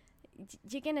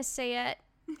 you're gonna see it.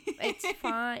 It's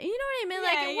fine. You know what I mean?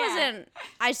 Like it wasn't.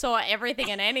 I saw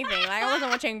everything and anything. Like I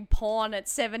wasn't watching porn at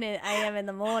 7 a.m. in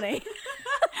the morning.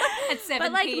 At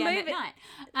 7 p.m. at night.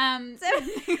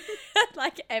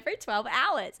 Like every 12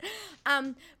 hours.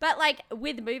 But like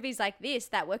with movies like this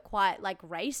that were quite like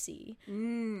racy,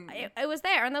 it was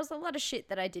there. And there was a lot of shit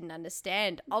that I didn't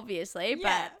understand, obviously.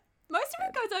 Yeah. But most of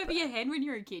it goes over your head when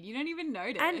you're a kid. You don't even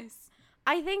notice. And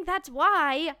I think that's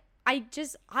why I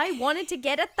wanted to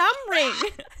get a thumb ring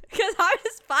because I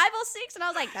was 5 or 6 and I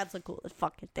was like, that's the coolest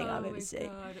fucking thing I've ever seen.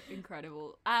 Oh my god,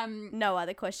 incredible. No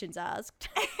other questions asked.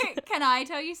 Can I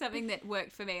tell you something that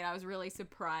worked for me and I was really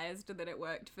surprised that it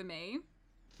worked for me?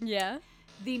 Yeah.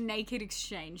 The naked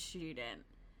exchange student.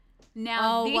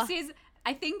 Now, this is...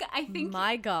 I think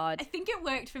my god. I think it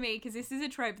worked for me because this is a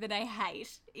trope that I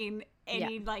hate in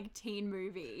any like teen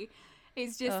movie.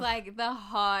 It's just like the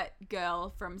hot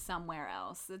girl from somewhere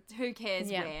else. Who cares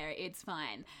where? It's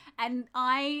fine. And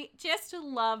I just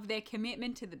love their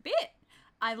commitment to the bit.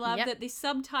 I love that the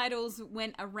subtitles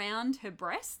went around her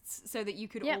breasts so that you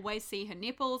could always see her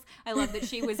nipples. I love that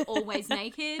she was always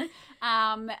naked.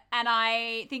 And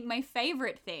I think my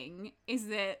favorite thing is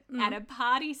that at a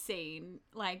party scene,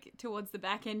 like towards the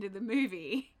back end of the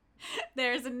movie,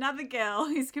 there's another girl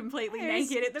who's completely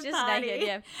naked at the party.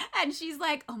 Naked, and she's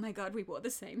like, oh my God, we wore the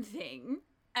same thing.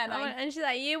 And she's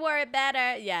like, you wore it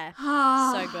better. Yeah.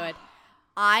 So good.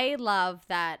 I love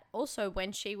that also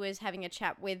when she was having a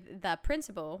chat with the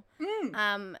principal,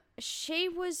 she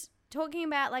was talking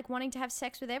about like wanting to have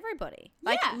sex with everybody.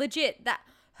 Like legit that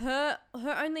her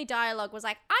only dialogue was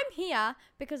like, I'm here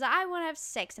because I want to have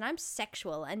sex and I'm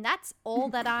sexual and that's all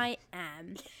that I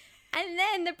am. And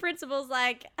then the principal's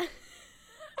like,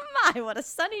 my, what a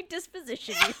sunny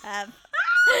disposition you have.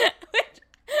 Which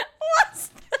was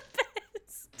the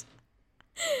best.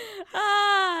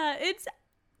 It's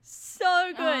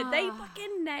so good. They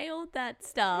fucking nailed that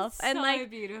stuff. It's so like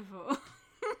beautiful.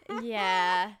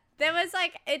 Yeah. There was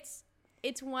like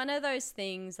it's one of those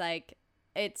things like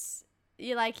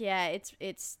you're like, yeah,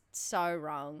 it's so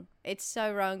wrong. It's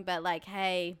so wrong, but like,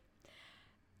 hey,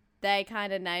 they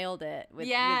kind of nailed it with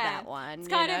that one. It's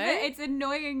kind of it's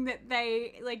annoying that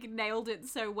they like nailed it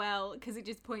so well because it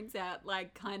just points out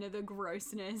like kind of the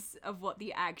grossness of what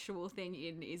the actual thing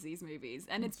in Izzy's movies,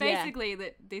 and it's basically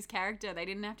that this character they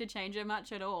didn't have to change her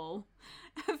much at all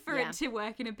for it to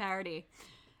work in a parody.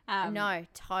 No,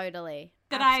 totally.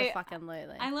 But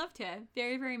Absolutely. I loved her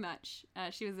very, very much.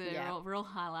 She was a real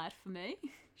highlight for me.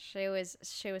 She was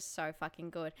so fucking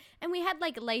good. And we had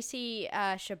like Lacey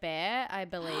Chabert, I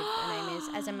believe her name is,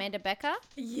 as Amanda Becker.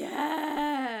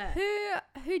 Yeah.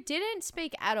 Who didn't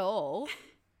speak at all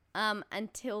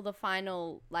until the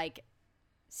final like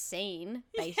scene,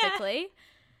 basically.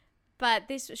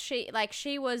 But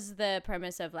she was the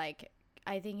premise of like,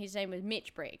 I think his name was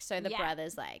Mitch Briggs. So the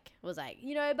brothers was like,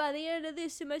 you know, by the end of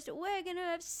this semester, we're going to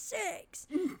have sex.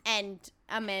 And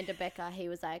Amanda Becker, he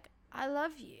was like, I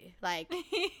love you. Like,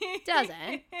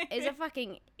 doesn't. Is a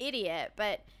fucking idiot.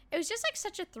 But it was just like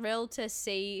such a thrill to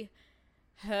see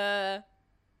her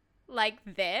like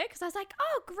there because I was like,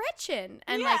 oh, Gretchen,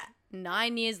 and like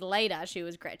 9 years later she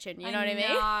was Gretchen. You know what I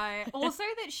mean? Also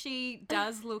that she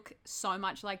does look so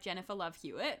much like Jennifer Love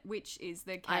Hewitt, which is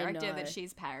the character that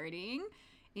she's parodying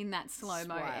in that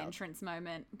slow-mo entrance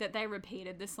moment, that they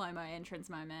repeated the slow-mo entrance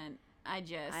moment.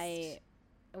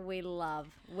 We love.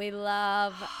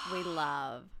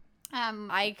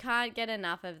 I can't get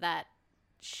enough of that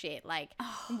shit. Like,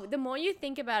 the more you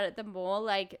think about it, the more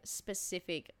like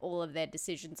specific all of their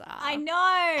decisions are. I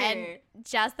know. And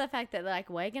just the fact that like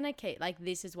we're gonna keep like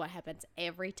this is what happens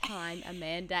every time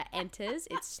Amanda enters.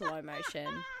 It's slow motion.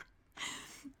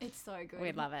 It's so good.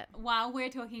 We love it. While we're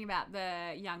talking about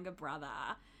the younger brother,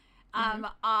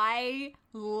 I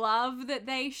love that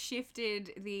they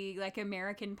shifted the like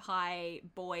American Pie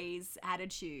boys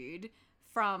attitude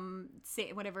from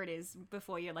whatever it is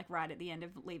before you're like right at the end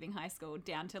of leaving high school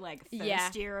down to like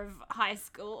first year of high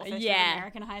school, or first year of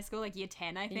American high school, like year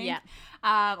 10, I think.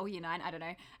 Or year 9, I don't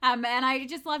know. And I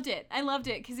just loved it. I loved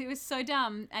it because it was so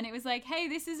dumb. And it was like, hey,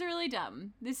 this is really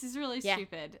dumb. This is really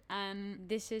stupid. And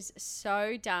this is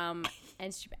so dumb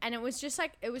and stupid. And it was just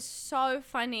like, it was so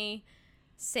funny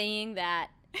seeing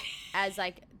that as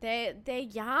like, they're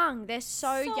young. They're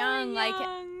so young. Like,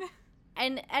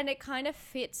 and it kind of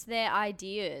fits their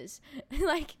ideas.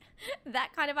 Like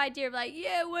that kind of idea of like,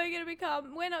 yeah, we're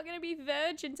not going to be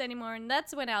virgins anymore. And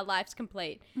that's when our life's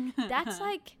complete. That's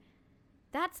like,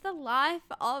 that's the life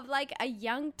of like a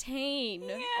young teen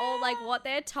or like what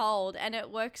they're told. And it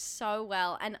works so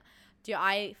well. And dude,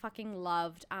 I fucking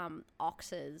loved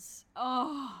Ox's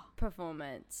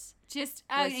performance. Just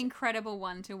an incredible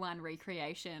 1-to-1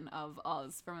 recreation of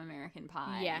Oz from American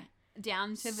Pie. Yeah.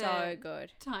 Down to the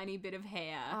good tiny bit of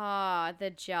hair. Oh, the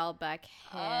gel back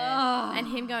hair. And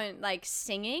him going, like,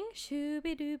 singing,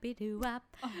 shooby-dooby-doo-wop.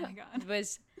 Oh, my God.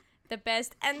 Was the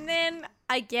best. And then,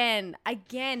 again,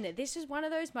 this is one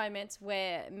of those moments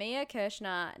where Mia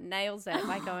Kirshner nails it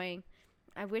by going,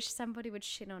 I wish somebody would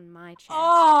shit on my chest.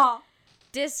 Oh!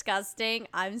 Disgusting.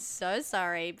 I'm so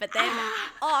sorry. But then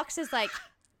Ox is like,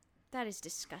 that is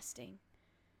disgusting.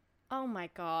 Oh my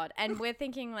God. And we're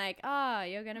thinking like, oh,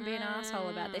 you're going to be an asshole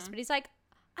about this. But he's like,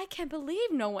 I can't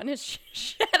believe no one has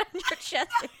shit on your chest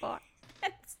before.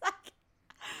 It's like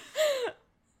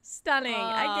stunning.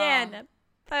 Again,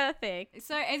 perfect.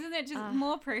 So isn't it just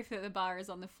more proof that the bar is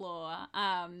on the floor?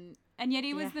 And yet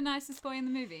he was the nicest boy in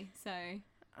the movie. So.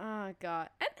 Oh God.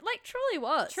 And like truly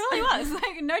was.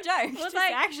 Like no joke. Just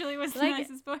like, actually was the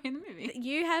nicest boy in the movie.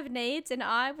 You have needs and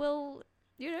I will,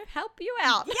 help you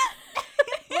out. Yeah.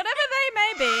 Whatever they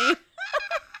may be.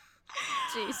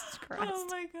 Jesus Christ. Oh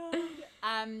my God.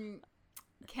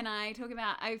 Can I talk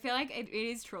about, I feel like it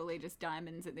is truly just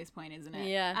diamonds at this point, isn't it?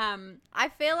 Yeah. I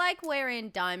feel like we're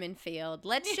in Diamond Field.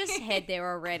 Let's just head there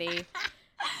already.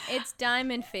 It's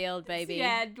Diamond Field, baby.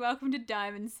 Yeah, welcome to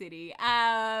Diamond City.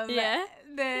 So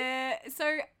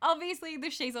obviously the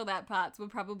She's All That parts were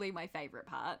probably my favorite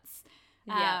parts.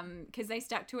 Because they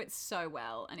stuck to it so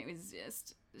well and it was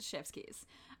just chef's kiss.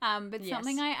 But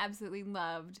something I absolutely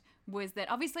loved was that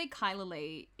obviously Kyla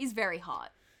Lee is very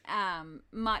hot.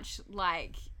 Much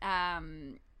like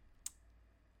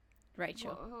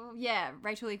Rachel.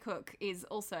 Rachel Lee Cook is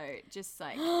also just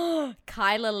like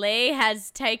Kyla Lee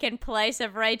has taken place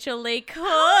of Rachel Lee Cook.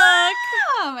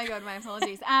 Oh my God, my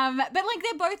apologies. But like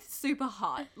they're both super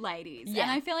hot ladies. Yeah.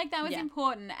 And I feel like that was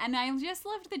important. And I just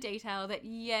loved the detail that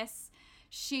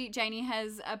Janie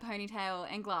has a ponytail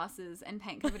and glasses and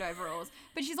paint-covered overalls,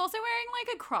 but she's also wearing,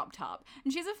 like, a crop top,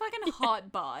 and she's a fucking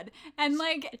hot bod, and,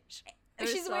 like,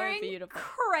 she's so wearing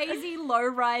crazy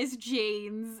low-rise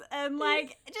jeans, and,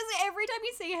 like, just every time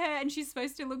you see her and she's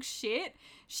supposed to look shit,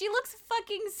 she looks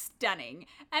fucking stunning,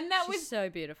 and that was so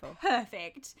beautiful.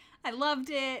 Perfect. I loved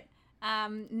it.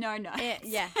 No.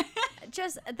 Yeah.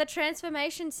 Just the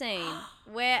transformation scene,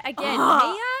 where, again,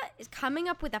 Mia is coming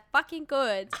up with the fucking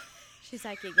goods. She's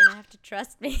like, you're going to have to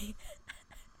trust me.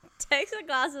 Takes her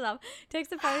glasses off, takes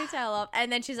the ponytail off,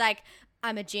 and then she's like,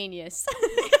 I'm a genius.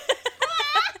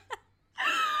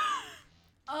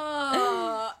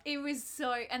 Oh, it was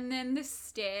so... And then the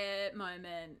stare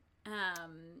moment.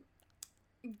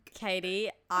 Katie,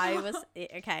 I was...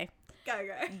 Okay. Go.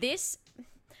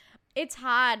 It's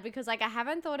hard because, like, I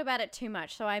haven't thought about it too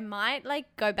much, so I might,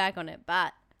 like, go back on it,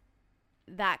 but...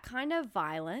 That kind of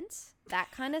violence,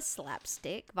 that kind of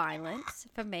slapstick violence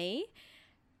for me,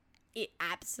 it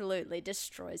absolutely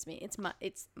destroys me.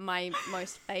 It's my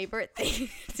most favorite thing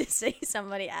to see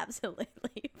somebody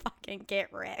absolutely fucking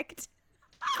get wrecked.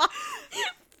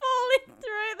 Falling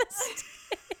through the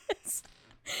stairs.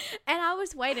 And I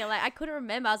was waiting, like, I couldn't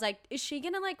remember. I was like, is she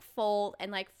gonna like fall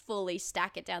and like fully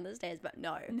stack it down the stairs? But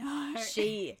no.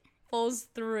 She falls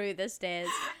through the stairs.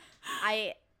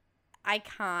 I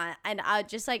can't. And I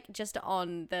just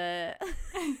on the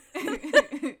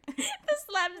the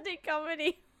slapstick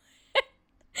comedy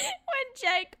when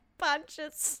Jake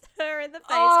punches her in the face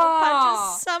or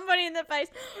punches somebody in the face.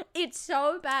 It's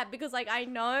so bad because like I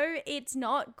know it's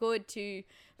not good to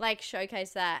like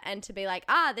showcase that and to be like,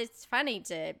 it's funny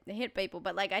to hit people,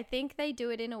 but like I think they do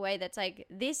it in a way that's like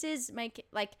this is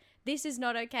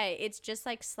not okay. It's just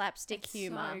like slapstick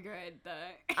humor. So good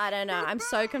though. I don't know. I'm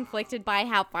so conflicted by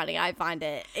how funny I find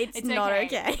it. It's not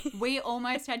okay. We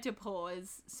almost had to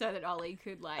pause so that Ollie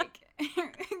could like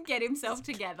get himself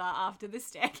together after the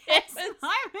staircase moment.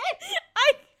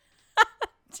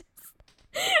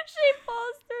 She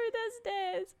falls through the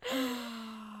stairs.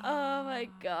 Oh my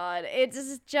God.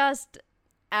 It's just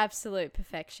absolute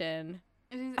perfection.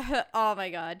 Oh my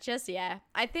God. Just, yeah.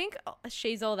 I think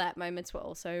She's All That moments were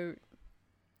also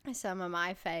some of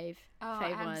my fave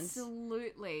ones.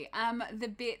 Absolutely. The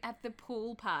bit at the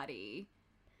pool party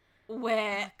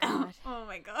where, oh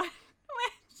my God,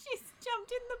 where she's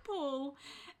jumped in the pool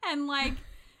and like,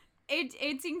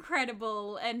 It's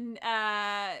incredible. And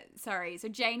so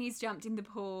Janie's jumped in the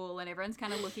pool and everyone's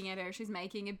kind of looking at her. She's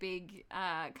making a big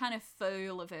kind of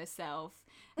fool of herself.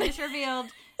 And it's revealed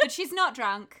that she's not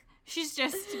drunk. She's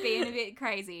just being a bit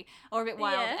crazy or a bit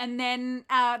wild. Yeah. And then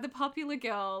the popular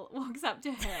girl walks up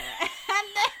to her and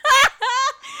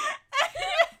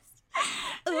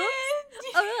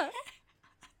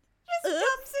just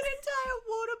dumps an entire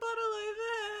water bottle over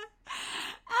her.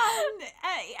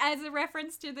 As a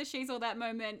reference to the She's All That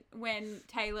moment when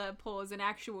Taylor pours an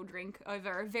actual drink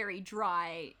over a very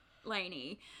dry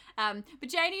Lainey. But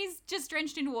Janie's just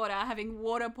drenched in water, having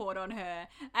water poured on her.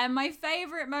 And my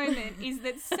favourite moment is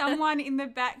that someone in the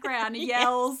background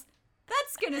yells,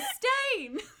 "That's gonna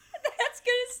stain! That's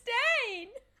gonna stain!"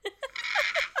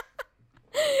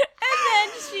 And then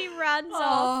she runs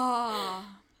off.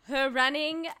 Her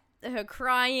running, her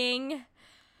crying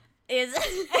is...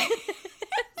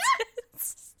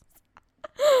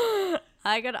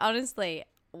 I could honestly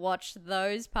watch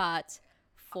those parts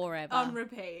forever. On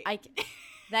repeat.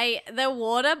 The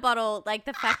water bottle, like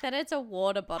the fact that it's a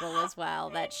water bottle as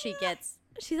well, that she's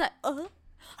like, oops.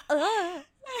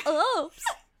 Oh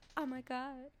my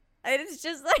God. And it's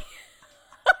just like,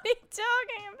 what are you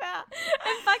talking about?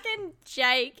 And fucking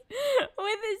Jake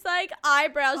with his like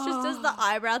eyebrows just does the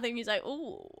eyebrow thing. He's like,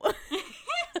 ooh.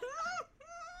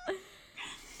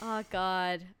 Oh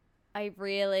God. I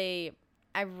really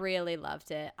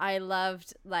loved it. I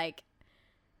loved like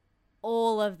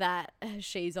all of that.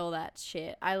 She's All That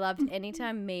shit. I loved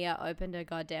anytime Mia opened her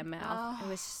goddamn mouth. It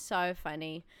was so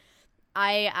funny.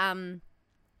 I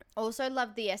also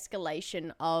loved the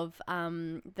escalation of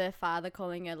the father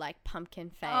calling her like pumpkin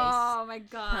face. Oh my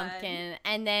God. Pumpkin.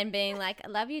 And then being like, I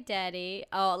love you, Daddy.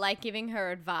 Oh, like giving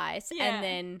her advice. Yeah. And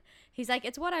then he's like,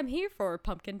 it's what I'm here for,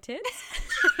 pumpkin tits.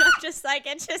 I'm just like,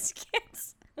 it just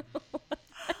gets...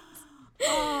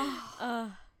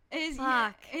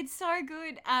 It's so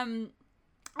good. I'm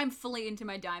fully into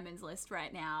my diamonds list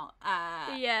right now.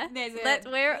 We're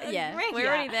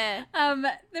already there.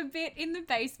 The bit in the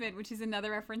basement, which is another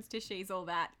reference to She's All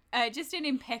That. Just an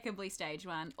impeccably staged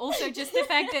one. Also, just the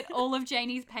fact that all of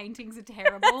Janie's paintings are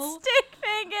terrible. Stick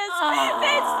fingers.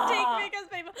 They're stick fingers,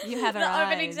 people. You have her eyes.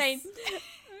 Opening scene.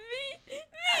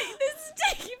 The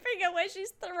sticky finger where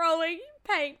she's throwing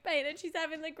paint and she's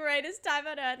having the greatest time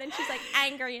on earth and she's like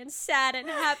angry and sad and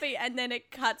happy and then it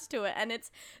cuts to it and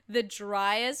it's the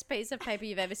driest piece of paper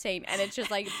you've ever seen and it's just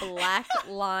like black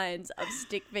lines of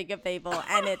stick figure people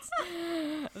and it's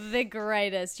the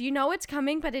greatest. You know it's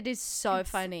coming, but it is so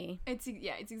funny. It's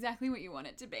exactly what you want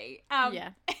it to be.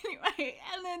 Anyway,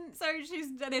 and then so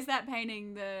there's that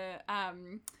painting,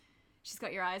 She's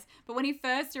Got Your Eyes. But when he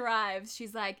first arrives,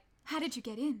 she's like, how did you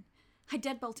get in? I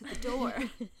deadbolted the door.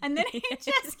 And then he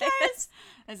just goes,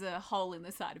 there's a hole in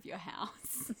the side of your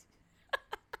house.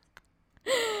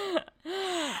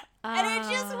 And it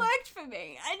just worked for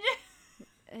me.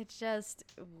 It just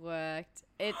worked.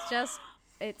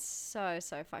 It's so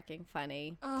fucking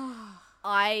funny.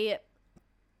 I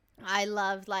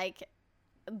love like,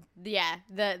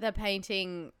 the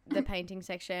painting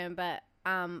section, but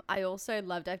I also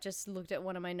loved, I've just looked at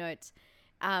one of my notes,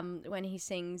 when he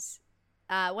sings,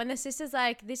 when the sister's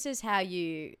like, this is how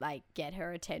you like get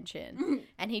her attention,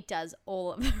 and he does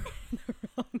all of the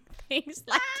wrong things,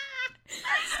 like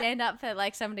stand up for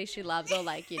like somebody she loves, or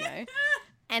like, you know,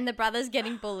 and the brother's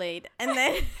getting bullied, and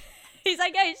then he's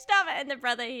like, hey, stop it, and the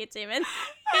brother hits him, and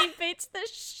he beats the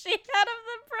shit out of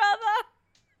the brother.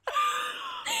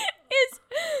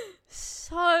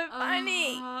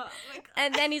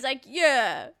 And then he's like,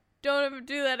 yeah, don't ever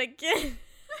do that again.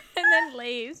 And then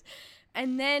leaves.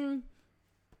 And then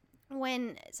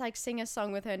when it's like sing a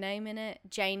song with her name in it,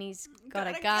 Janie's got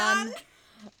a gun.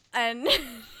 And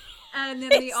then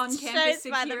the on-campus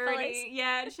security,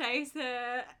 chase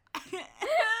her.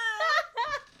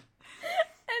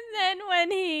 And then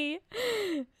when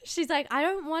she's like, I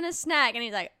don't want a snack. And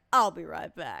he's like, I'll be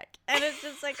right back. And it's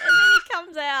just like, and then he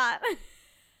comes out. And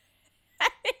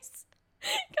he's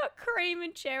got cream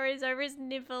and cherries over his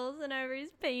nipples and over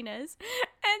his penis.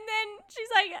 And then she's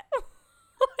like,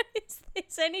 what is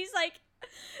this? And he's like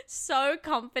so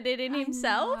confident in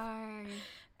himself.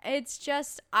 It's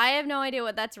just, I have no idea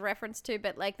what that's a reference to,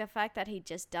 but like the fact that he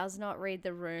just does not read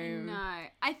the room. No,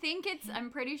 I think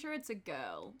I'm pretty sure it's a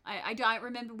girl. I don't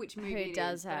remember which movie it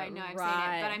is, but I know I've seen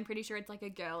it. But I'm pretty sure it's like a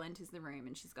girl enters the room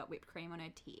and she's got whipped cream on her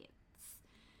tits.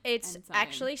 It's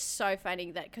actually so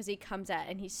funny that because he comes out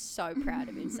and he's so proud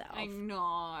of himself. I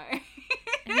know.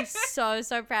 He's so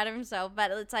proud of himself,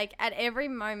 but it's like at every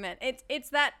moment,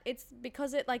 it's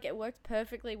because it works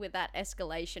perfectly with that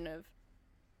escalation of,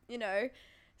 you know,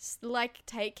 like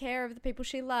take care of the people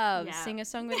she loves, sing a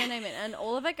song with her name in, and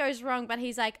all of it goes wrong, but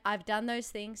he's like, I've done those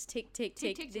things, tick, tick,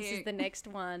 tick, tick, this is the next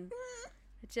one.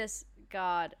 It just,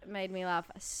 God, made me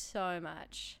laugh so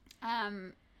much.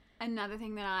 Another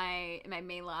thing that made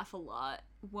me laugh a lot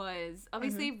was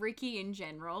obviously Ricky in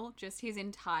general, just his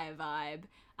entire vibe,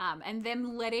 and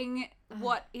them letting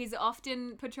what is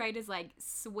often portrayed as like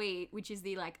sweet, which is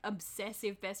the like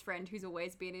obsessive best friend who's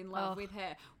always been in love with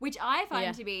her, which I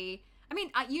find to be, I mean,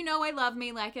 I love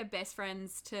me like a best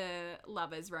friends to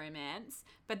lovers romance,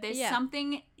 but there's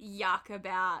something yuck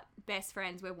about best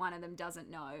friends where one of them doesn't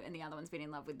know and the other one's been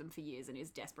in love with them for years and is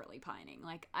desperately pining.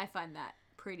 Like, I find that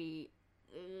pretty,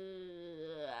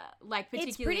 particularly...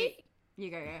 It's pretty... You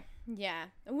go. Yeah.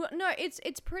 Well, no, it's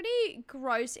pretty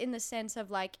gross in the sense of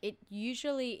like it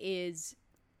usually is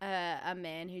a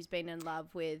man who's been in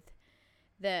love with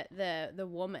the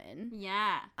woman.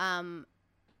 Yeah.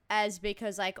 As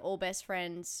because like all best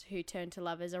friends who turn to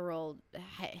lovers are all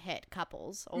het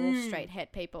couples, all straight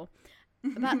het people.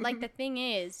 But like the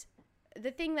thing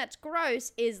that's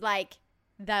gross is like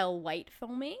they'll wait for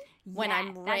me when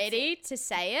I'm ready to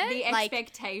say it. The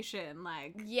expectation,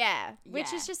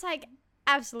 which is just like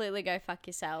absolutely go fuck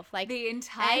yourself. Like the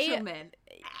entitlement.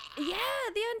 The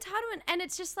entitlement, and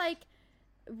it's just like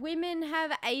women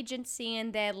have agency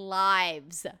in their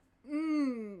lives.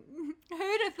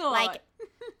 Who'd have thought? Like,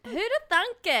 who'd have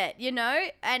thunk it, you know?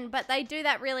 But they do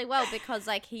that really well because,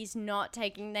 like, he's not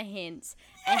taking the hints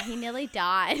and he nearly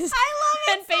dies. I love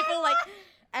it. And people, like,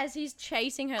 as he's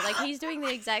chasing her, like, he's doing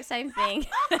the exact same thing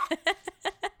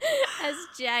as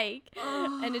Jake.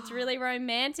 And it's really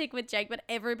romantic with Jake, but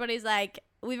everybody's like,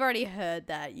 we've already heard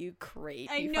that, you creep.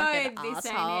 I know, fucking this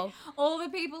asshole. Ain't it. All the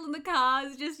people in the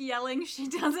cars just yelling, she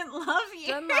doesn't love you.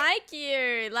 Don't like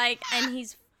you. Like,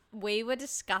 and we were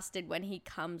disgusted when he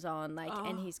comes on, like,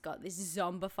 and he's got this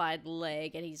zombified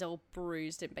leg and he's all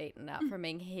bruised and beaten up from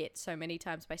being hit so many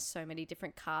times by so many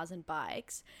different cars and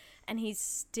bikes. And he's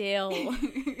still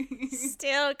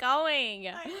going.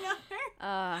 I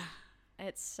know.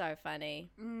 It's so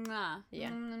funny. Mwah. Yeah.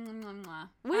 Mwah.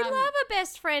 We love a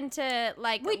best friend to,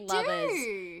 like,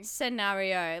 lovers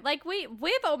scenario. Like, we've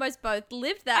almost both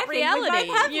lived that reality. I think we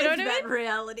both have you know lived what I mean? that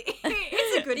reality.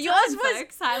 It's a good time,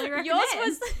 folks. Highly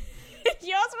recommend.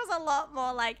 Yours was a lot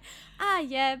more like,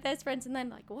 best friends, and then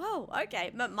like, whoa,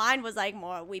 okay. But mine was like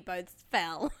more, we both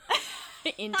fell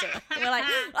into it. We were like,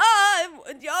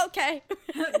 okay.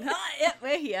 Yeah,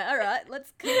 we're here. All right,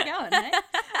 let's keep going, eh?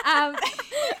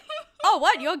 Oh,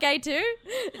 what? You're gay too?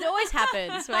 It always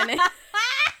happens when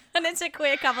it's a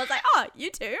queer couple. It's like, oh, you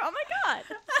too? Oh my God.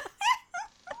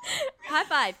 High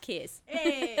five, kiss.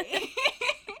 Hey.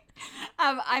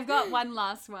 I've got one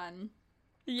last one.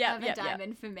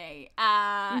 Diamond for me.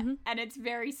 And it's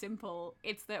very simple.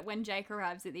 It's that when Jake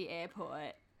arrives at the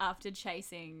airport after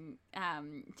chasing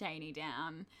Janie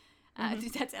down,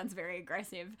 that sounds very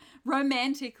aggressive,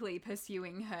 romantically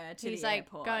pursuing her to the airport. He's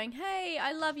like going, hey,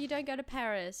 I love you, don't go to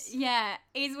Paris. Yeah,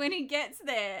 is when he gets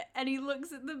there and he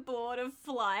looks at the board of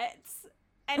flights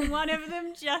and one of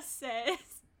them just says,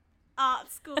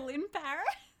 art school in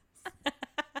Paris.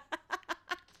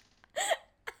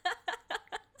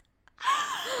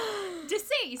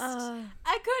 Deceased.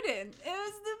 I couldn't. It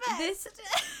was the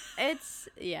best.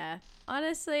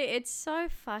 Honestly, it's so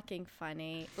fucking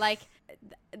funny. Like,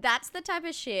 that's the type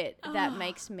of shit that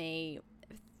makes me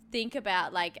think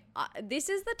about, like, this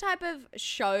is the type of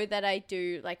show that I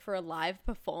do, like, for a live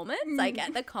performance, like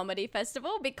at the comedy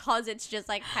festival, because it's just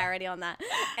like parody on that.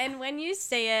 And when you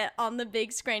see it on the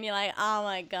big screen, you're like, oh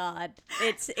my God,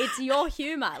 it's your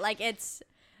humor. Like, it's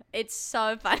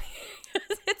so funny.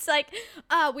 It's like,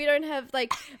 we don't have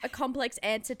like a complex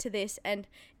answer to this, and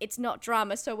it's not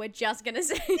drama, so we're just gonna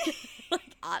say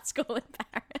like art school in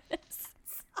Paris.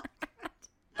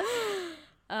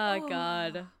 Oh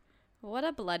God. What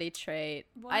a bloody treat.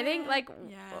 I think, like,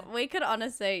 we could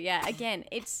honestly, again,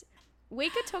 we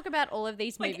could talk about all of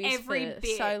these movies for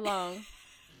so long.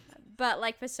 But,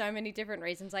 like, for so many different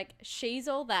reasons. Like, She's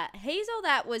All That. He's All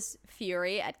That was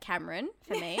Fury at Cameron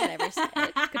for me.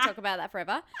 Could talk about that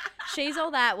forever. She's All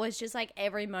That was just, like,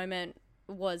 every moment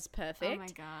was perfect. Oh, my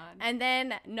God. And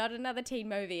then Not Another Teen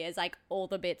Movie is, like, all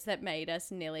the bits that made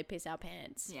us nearly piss our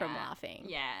pants from laughing.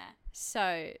 Yeah.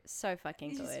 So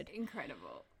fucking It's good. Just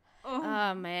incredible.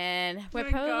 Oh man, we're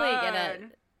probably gonna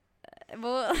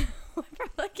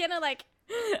like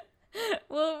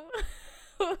we'll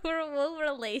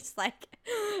release like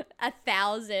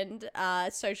 1,000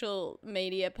 social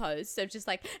media posts of just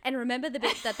like, and remember the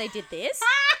bit that they did this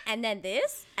and then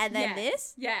this and then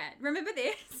this. Yeah, remember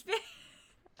this?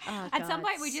 At some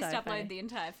point we just upload the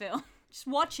entire film. Just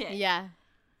watch it. Yeah.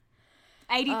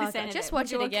 80% of it. Just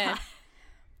watch it again.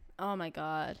 Oh my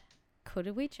God.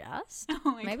 Could we just?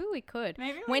 Oh my Maybe we could.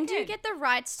 Maybe we when could. do you get the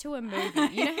rights to a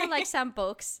movie? You know how like some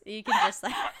books you can just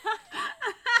like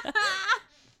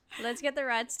let's get the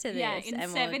rights to this. Yeah, in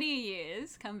 70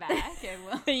 years, come back and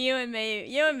we'll you and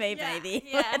me, baby.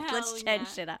 Yeah, let's change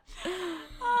shit up.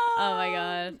 Oh my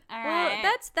God. All well,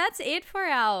 right. that's it for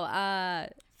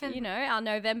our our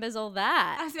November's All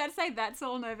That. I was about to say that's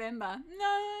all November.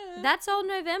 No. That's all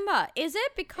November. Is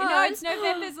it? Because no, it's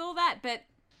November's All That, but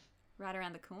right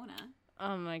around the corner.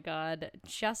 Oh my God.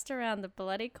 Just around the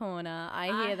bloody corner,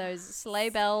 I hear those sleigh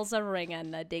bells are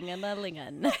ringing, a dinging a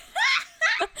linging.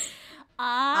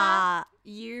 Are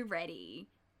you ready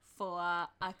for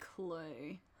a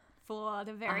clue for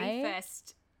the very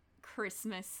first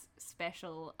Christmas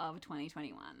special of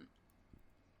 2021?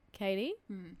 Katie,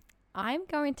 I'm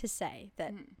going to say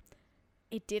that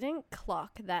it didn't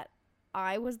clock that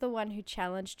I was the one who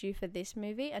challenged you for this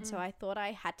movie, and so I thought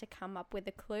I had to come up with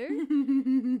a clue.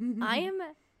 I am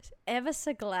ever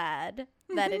so glad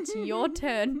that it's your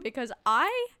turn, because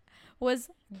I was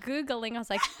Googling. I was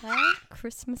like,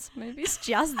 Christmas movies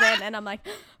just then, and I'm like,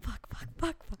 fuck.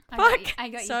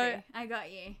 I got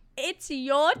you. It's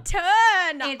your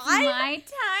turn. It's my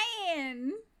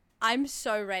turn. I'm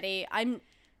so ready. I've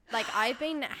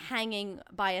been hanging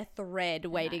by a thread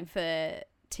waiting for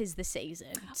 'Tis the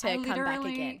Season to come back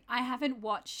again. I haven't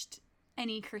watched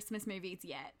any Christmas movies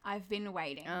yet. I've been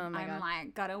waiting. Oh my God. I'm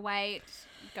like,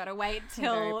 gotta wait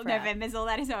till November's All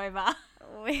That is over.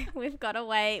 We've got to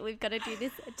wait. We've got to do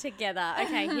this together.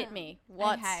 Okay, hit me.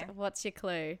 What's your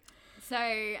clue?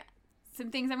 So,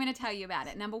 some things I'm going to tell you about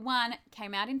it. Number one,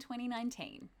 came out in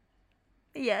 2019.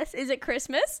 Yes. Is it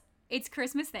Christmas? It's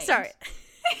Christmas themed. Sorry.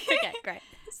 Okay, great.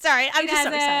 Sorry, I'm just so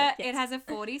excited. Yes. It has a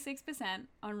 46%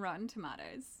 on Rotten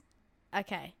Tomatoes.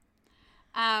 Okay.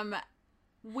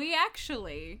 We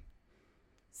actually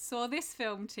saw this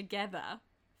film together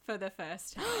for the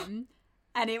first time,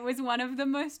 and it was one of the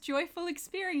most joyful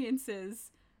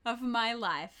experiences of my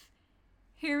life.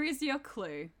 Here is your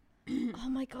clue. Oh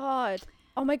my god.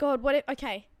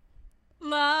 Okay.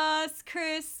 Last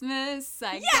Christmas,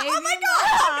 I gave oh my you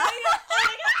god!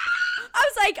 I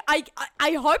was like,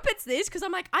 I hope it's this, because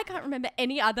I'm like, I can't remember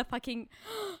any other fucking.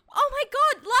 Oh my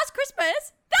god, Last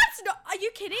Christmas? That's not. Are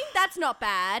you kidding? That's not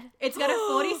bad. It's got a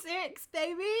 46,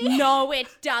 baby. No, it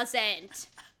doesn't.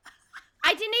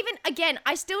 I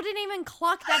still didn't even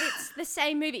clock that it's the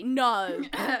same movie. No.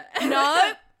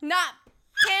 No. Nah.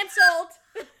 Cancelled.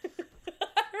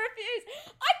 I refuse.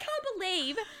 I can't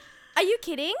believe. Are you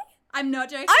kidding? I'm not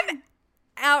joking. I'm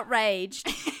outraged.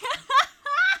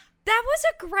 That was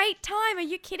a great time. Are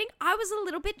you kidding? I was a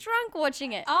little bit drunk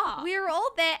watching it. Oh. We were all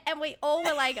there and we all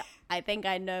were like, I think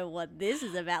I know what this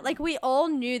is about. Like, we all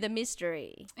knew the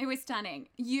mystery. It was stunning.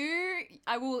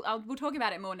 We'll talk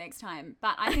about it more next time,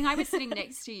 but I think I was sitting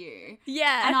next to you.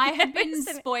 Yeah. And I had been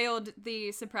spoiled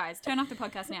the surprise. Turn off the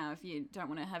podcast now if you don't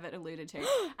want to have it alluded to.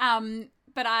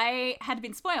 But I had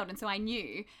been spoiled, and so I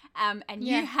knew, and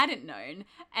you hadn't known.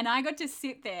 And I got to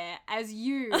sit there as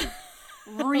you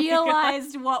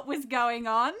realized what was going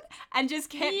on and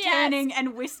just kept turning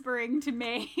and whispering to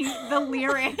me the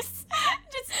lyrics.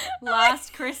 Just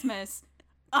last Christmas,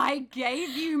 I gave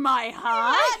you my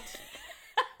heart.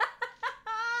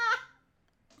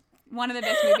 One of the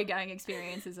best movie going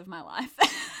experiences of my life.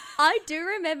 I do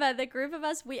remember the group of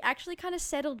us, we actually kind of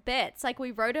settled bets. Like,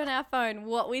 we wrote on our phone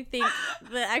what we think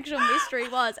the actual mystery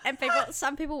was. And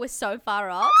some people were so far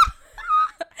off.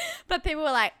 But people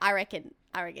were like, I reckon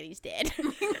he's dead.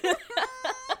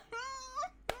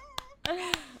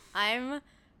 I'm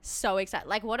so excited.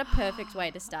 Like, what a perfect way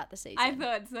to start the season. I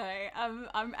thought so.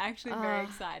 I'm actually very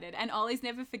excited. And Ollie's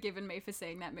never forgiven me for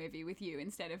seeing that movie with you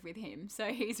instead of with him. So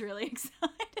he's really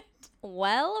excited.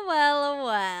 Well.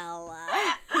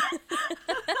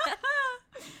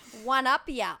 One up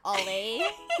ya, Ollie.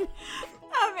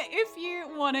 If you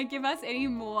want to give us any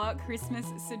more Christmas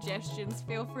suggestions,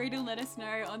 feel free to let us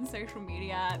know on social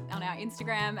media, on our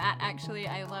Instagram at Actually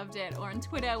I Loved It, or on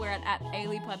Twitter we're at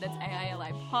AiliPod, that's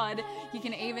AILIPod. You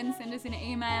can even send us an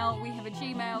email. We have a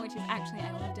Gmail, which is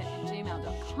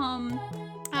actuallyIlovedit@gmail.com.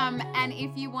 And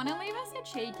if you want to leave us a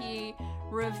cheeky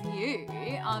review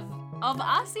of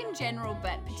us in general,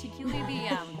 but particularly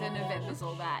the November's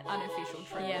All That unofficial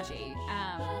trilogy,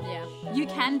 you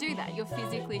can do that. You're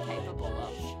physically capable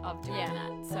of doing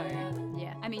that. So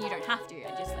I mean, you don't have to.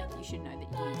 I just you should know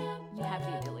that you have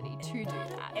the ability to do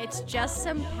that. It's just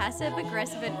some passive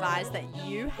aggressive advice that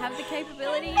you have the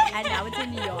capability, and now it's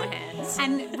in your hands.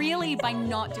 And really, by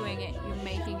not doing it, you're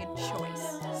making a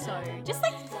choice. So just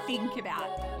think about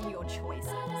your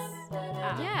choices.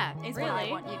 Is really what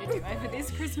I want you to do over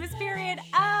this Christmas period.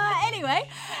 Anyway,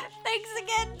 thanks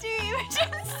again to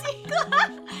Imogen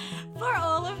Siegler for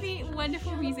all of the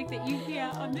wonderful music that you hear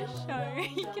on the show.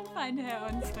 You can find her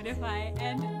on Spotify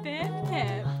and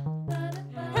Bandcamp.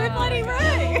 Who bloody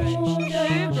roo?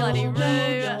 Who bloody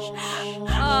roo?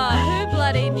 Oh, who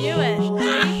bloody knew it? Who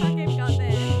fucking got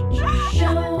there?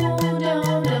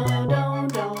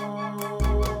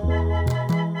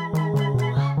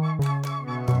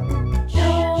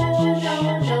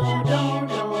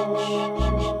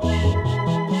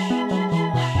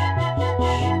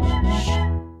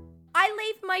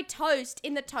 My toast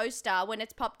in the toaster when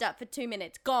it's popped up for 2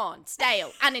 minutes. Gone,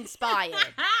 stale, uninspired.